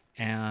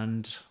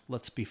 And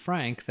let's be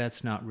frank,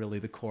 that's not really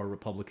the core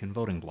Republican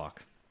voting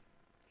bloc.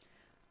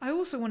 I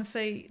also want to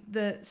say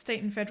the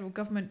state and federal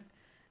government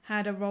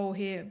had a role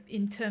here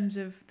in terms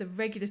of the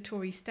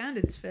regulatory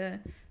standards for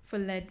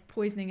lead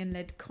poisoning and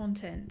lead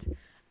content.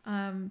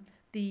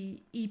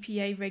 The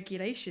EPA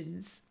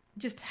regulations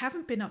just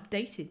haven't been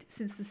updated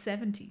since the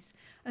 70s.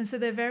 And so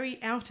they're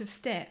very out of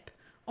step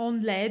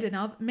on lead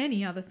and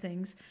many other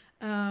things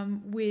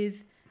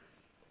with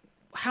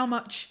how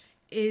much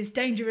is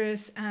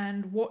dangerous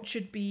and what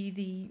should be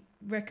the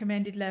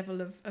recommended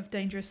level of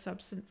dangerous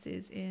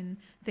substances in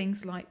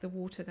things like the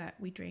water that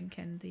we drink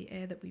and the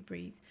air that we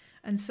breathe.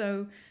 And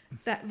so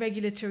that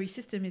regulatory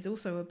system is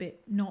also a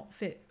bit not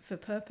fit for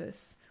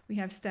purpose. We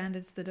have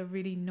standards that are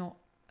really not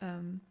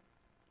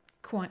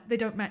they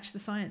don't match the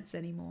science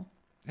anymore.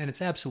 And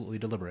it's absolutely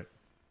deliberate.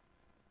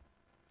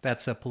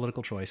 That's a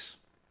political choice.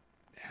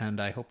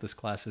 And I hope this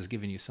class has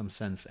given you some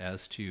sense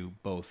as to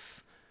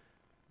both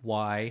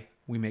why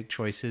we make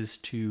choices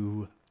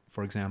to,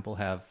 for example,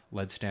 have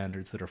lead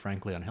standards that are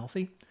frankly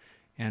unhealthy,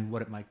 and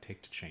what it might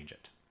take to change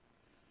it.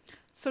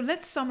 So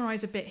let's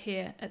summarize a bit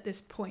here at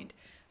this point.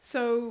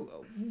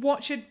 So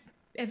what should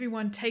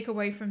everyone take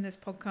away from this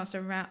podcast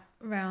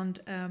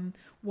around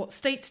what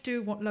states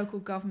do, what local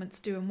governments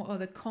do, and what are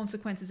the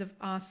consequences of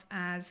us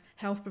as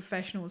health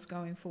professionals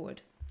going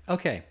forward?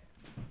 Okay.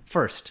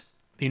 First,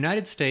 the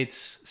United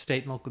States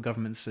state and local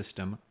government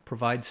system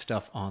provides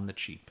stuff on the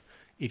cheap.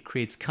 It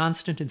creates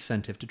constant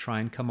incentive to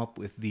try and come up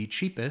with the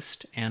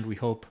cheapest and, we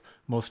hope,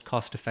 most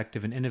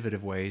cost-effective and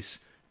innovative ways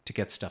to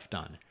get stuff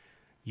done.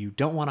 You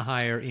don't want to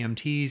hire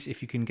EMTs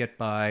if you can get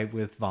by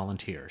with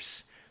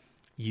volunteers.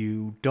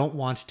 You don't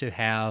want to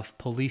have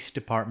police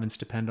departments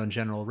depend on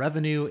general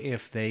revenue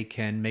if they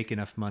can make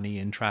enough money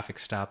in traffic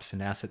stops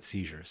and asset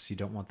seizures. You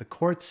don't want the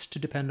courts to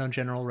depend on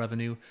general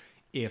revenue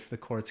if the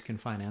courts can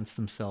finance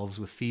themselves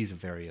with fees of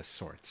various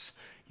sorts.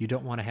 You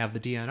don't want to have the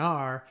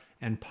DNR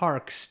and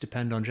parks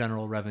depend on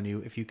general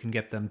revenue if you can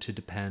get them to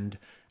depend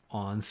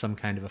on some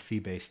kind of a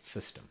fee-based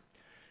system.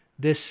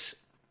 This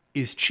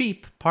is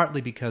cheap,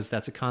 partly because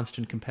that's a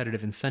constant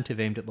competitive incentive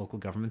aimed at local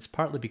governments,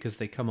 partly because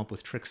they come up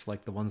with tricks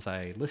like the ones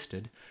I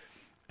listed,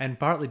 and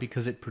partly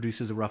because it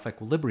produces a rough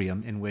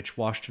equilibrium in which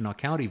Washtenaw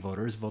County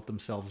voters vote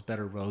themselves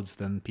better roads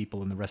than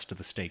people in the rest of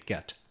the state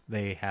get.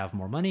 They have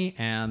more money,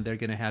 and they're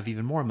going to have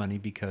even more money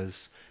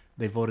because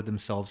they voted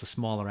themselves a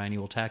smaller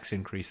annual tax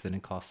increase than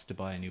it costs to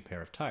buy a new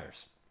pair of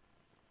tires.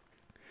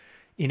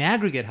 In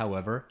aggregate,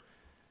 however,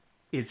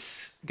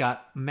 it's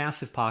got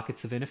massive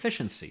pockets of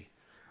inefficiency.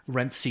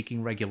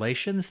 Rent-seeking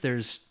regulations,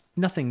 there's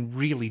nothing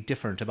really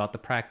different about the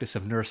practice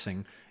of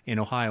nursing in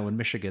Ohio and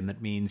Michigan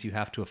that means you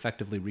have to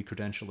effectively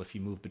re-credential if you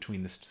move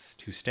between the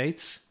two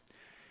states.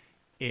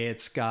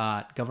 It's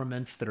got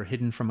governments that are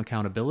hidden from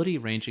accountability,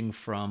 ranging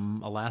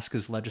from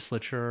Alaska's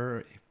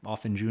legislature,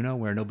 off in Juneau,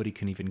 where nobody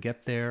can even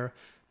get there,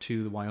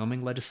 to the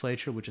Wyoming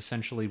legislature, which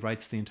essentially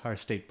writes the entire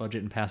state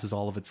budget and passes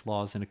all of its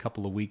laws in a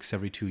couple of weeks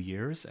every 2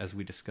 years, as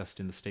we discussed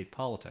in the state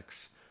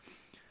politics.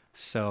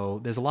 So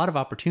there's a lot of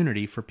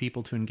opportunity for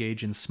people to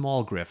engage in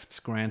small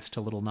grifts, grants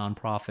to little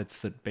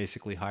nonprofits that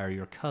basically hire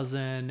your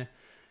cousin,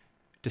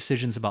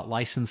 decisions about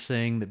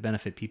licensing that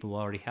benefit people who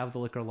already have the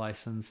liquor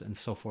license, and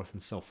so forth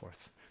and so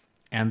forth.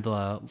 And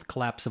the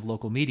collapse of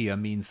local media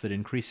means that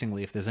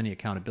increasingly, if there's any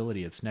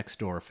accountability, it's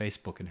Nextdoor or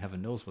Facebook, and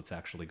heaven knows what's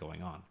actually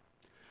going on.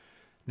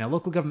 Now,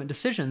 local government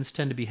decisions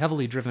tend to be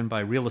heavily driven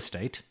by real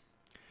estate,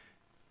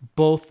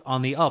 both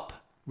on the up,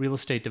 real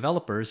estate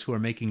developers who are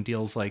making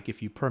deals like,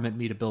 if you permit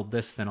me to build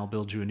this, then I'll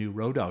build you a new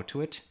road out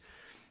to it,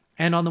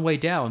 and on the way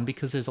down,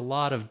 because there's a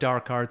lot of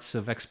dark arts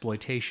of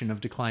exploitation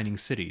of declining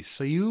cities.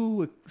 So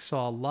you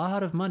saw a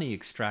lot of money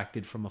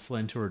extracted from a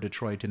Flint or a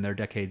Detroit in their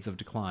decades of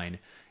decline.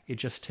 It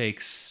just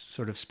takes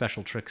sort of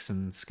special tricks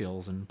and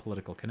skills and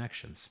political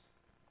connections.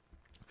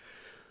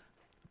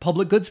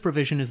 Public goods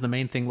provision is the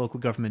main thing local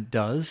government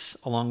does,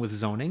 along with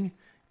zoning,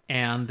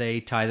 and they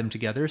tie them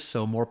together,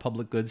 so more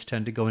public goods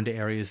tend to go into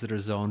areas that are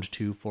zoned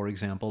to, for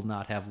example,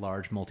 not have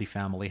large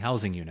multifamily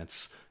housing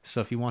units.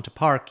 So if you want to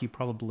park, you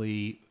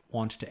probably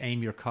want to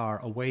aim your car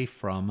away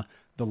from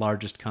the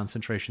largest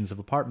concentrations of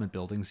apartment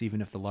buildings, even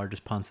if the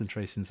largest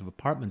concentrations of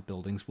apartment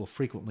buildings will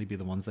frequently be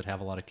the ones that have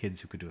a lot of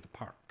kids who could do the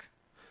park.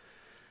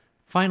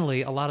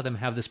 Finally, a lot of them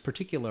have this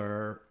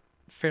particular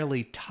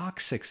fairly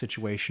toxic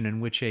situation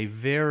in which a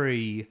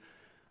very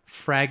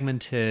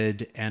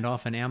fragmented and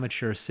often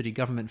amateur city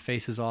government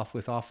faces off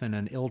with often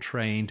an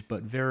ill-trained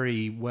but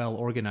very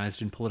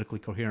well-organized and politically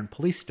coherent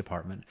police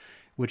department,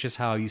 which is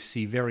how you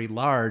see very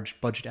large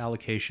budget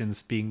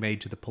allocations being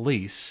made to the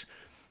police,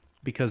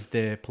 because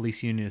the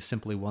police union is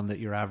simply one that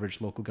your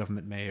average local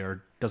government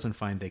mayor doesn't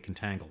find they can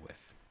tangle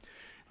with.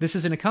 This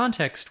is in a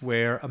context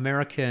where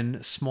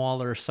American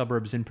smaller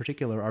suburbs in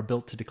particular are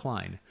built to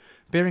decline,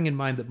 bearing in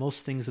mind that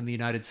most things in the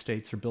United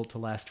States are built to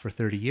last for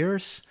 30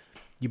 years.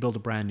 You build a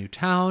brand new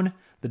town,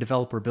 the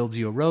developer builds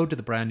you a road to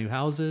the brand new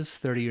houses.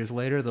 30 years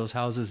later, those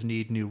houses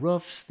need new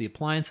roofs, the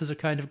appliances are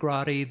kind of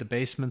grotty, the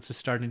basements are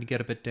starting to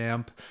get a bit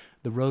damp,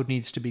 the road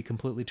needs to be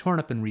completely torn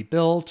up and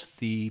rebuilt,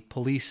 the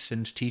police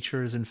and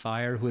teachers and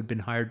fire who had been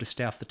hired to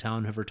staff the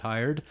town have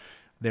retired,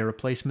 their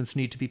replacements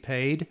need to be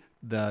paid,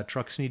 the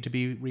trucks need to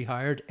be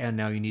rehired, and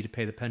now you need to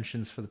pay the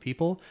pensions for the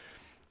people.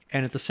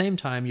 And at the same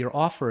time, you're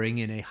offering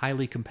in a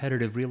highly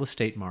competitive real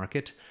estate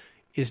market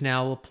is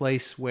now a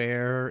place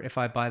where if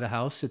I buy the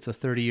house, it's a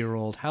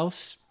 30-year-old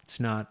house. It's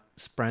not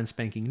brand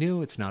spanking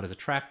new. It's not as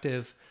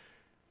attractive.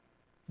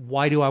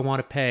 Why do I want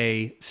to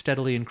pay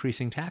steadily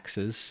increasing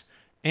taxes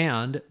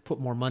and put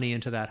more money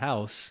into that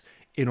house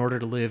in order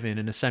to live in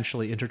an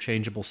essentially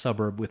interchangeable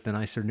suburb with the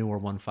nicer, newer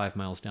one 5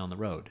 miles down the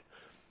road?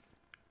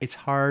 It's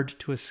hard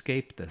to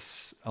escape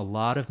this. A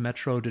lot of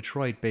Metro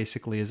Detroit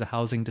basically is a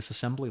housing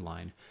disassembly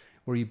line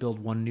where you build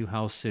one new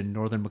house in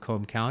northern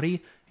Macomb County,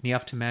 and you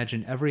have to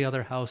imagine every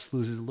other house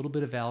loses a little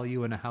bit of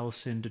value, and a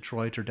house in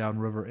Detroit or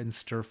downriver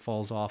Inster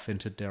falls off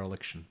into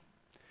dereliction.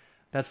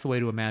 That's the way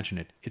to imagine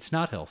it. It's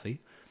not healthy.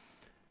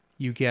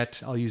 You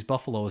get, I'll use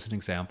Buffalo as an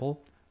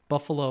example.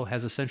 Buffalo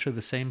has essentially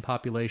the same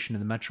population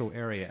in the metro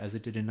area as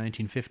it did in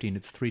 1950, and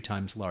it's 3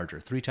 times larger,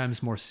 3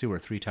 times more sewer,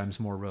 3 times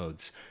more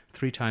roads,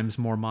 3 times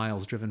more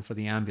miles driven for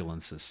the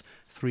ambulances,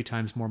 3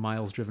 times more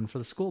miles driven for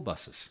the school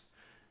buses.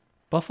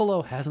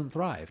 Buffalo hasn't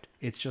thrived.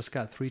 It's just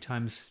got 3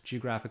 times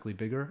geographically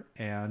bigger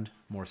and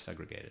more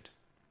segregated.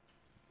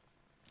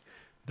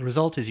 The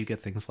result is you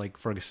get things like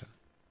Ferguson,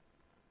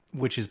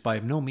 which is by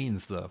no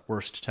means the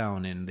worst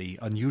town in the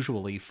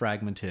unusually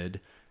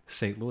fragmented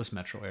St. Louis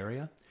metro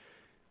area,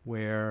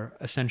 where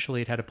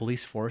essentially it had a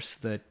police force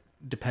that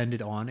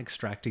depended on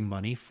extracting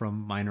money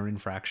from minor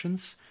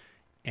infractions,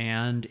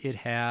 and it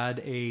had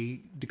a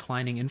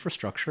declining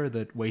infrastructure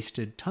that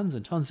wasted tons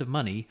and tons of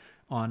money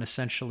on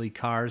essentially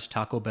cars,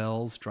 Taco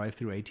Bells,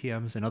 drive-through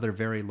ATMs, and other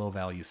very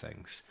low-value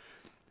things.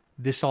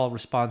 This all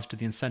responds to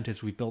the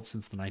incentives we've built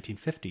since the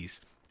 1950s,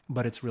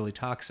 but it's really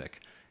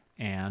toxic,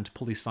 and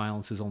police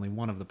violence is only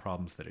one of the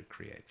problems that it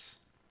creates.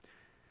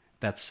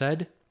 That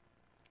said,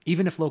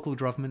 even if local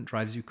government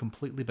drives you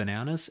completely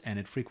bananas, and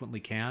it frequently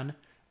can,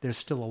 there's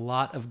still a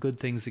lot of good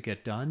things that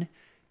get done,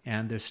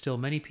 and there's still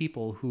many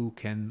people who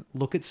can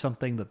look at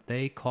something that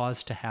they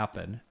caused to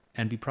happen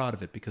and be proud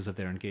of it because of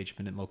their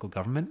engagement in local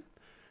government,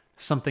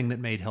 something that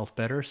made health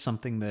better,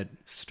 something that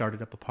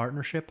started up a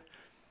partnership,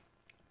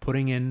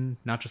 putting in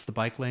not just the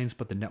bike lanes,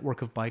 but the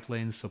network of bike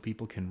lanes so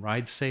people can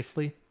ride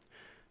safely,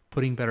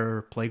 putting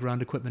better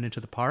playground equipment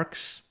into the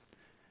parks,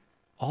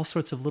 all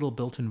sorts of little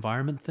built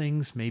environment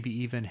things, maybe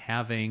even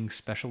having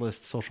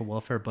specialist social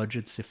welfare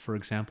budgets if, for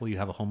example, you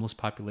have a homeless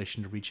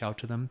population to reach out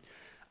to them.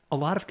 A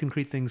lot of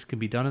concrete things can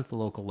be done at the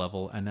local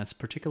level, and that's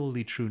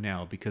particularly true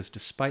now because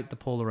despite the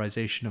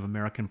polarization of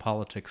American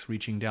politics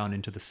reaching down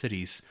into the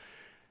cities,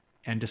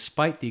 and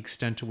despite the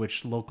extent to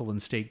which local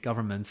and state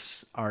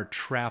governments are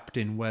trapped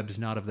in webs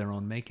not of their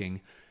own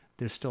making,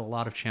 there's still a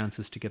lot of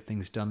chances to get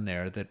things done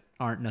there that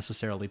aren't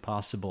necessarily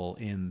possible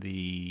in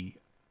the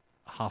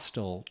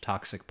hostile,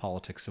 toxic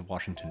politics of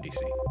Washington, D.C.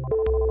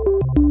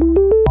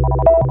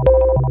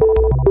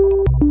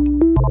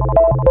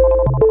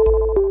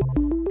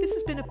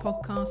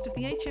 podcast of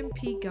the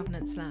HMP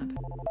Governance Lab.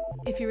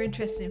 If you're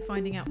interested in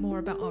finding out more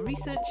about our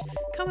research,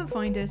 come and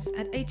find us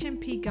at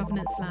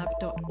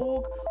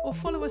hmpgovernancelab.org or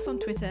follow us on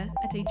Twitter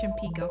at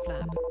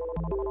hmpgovlab.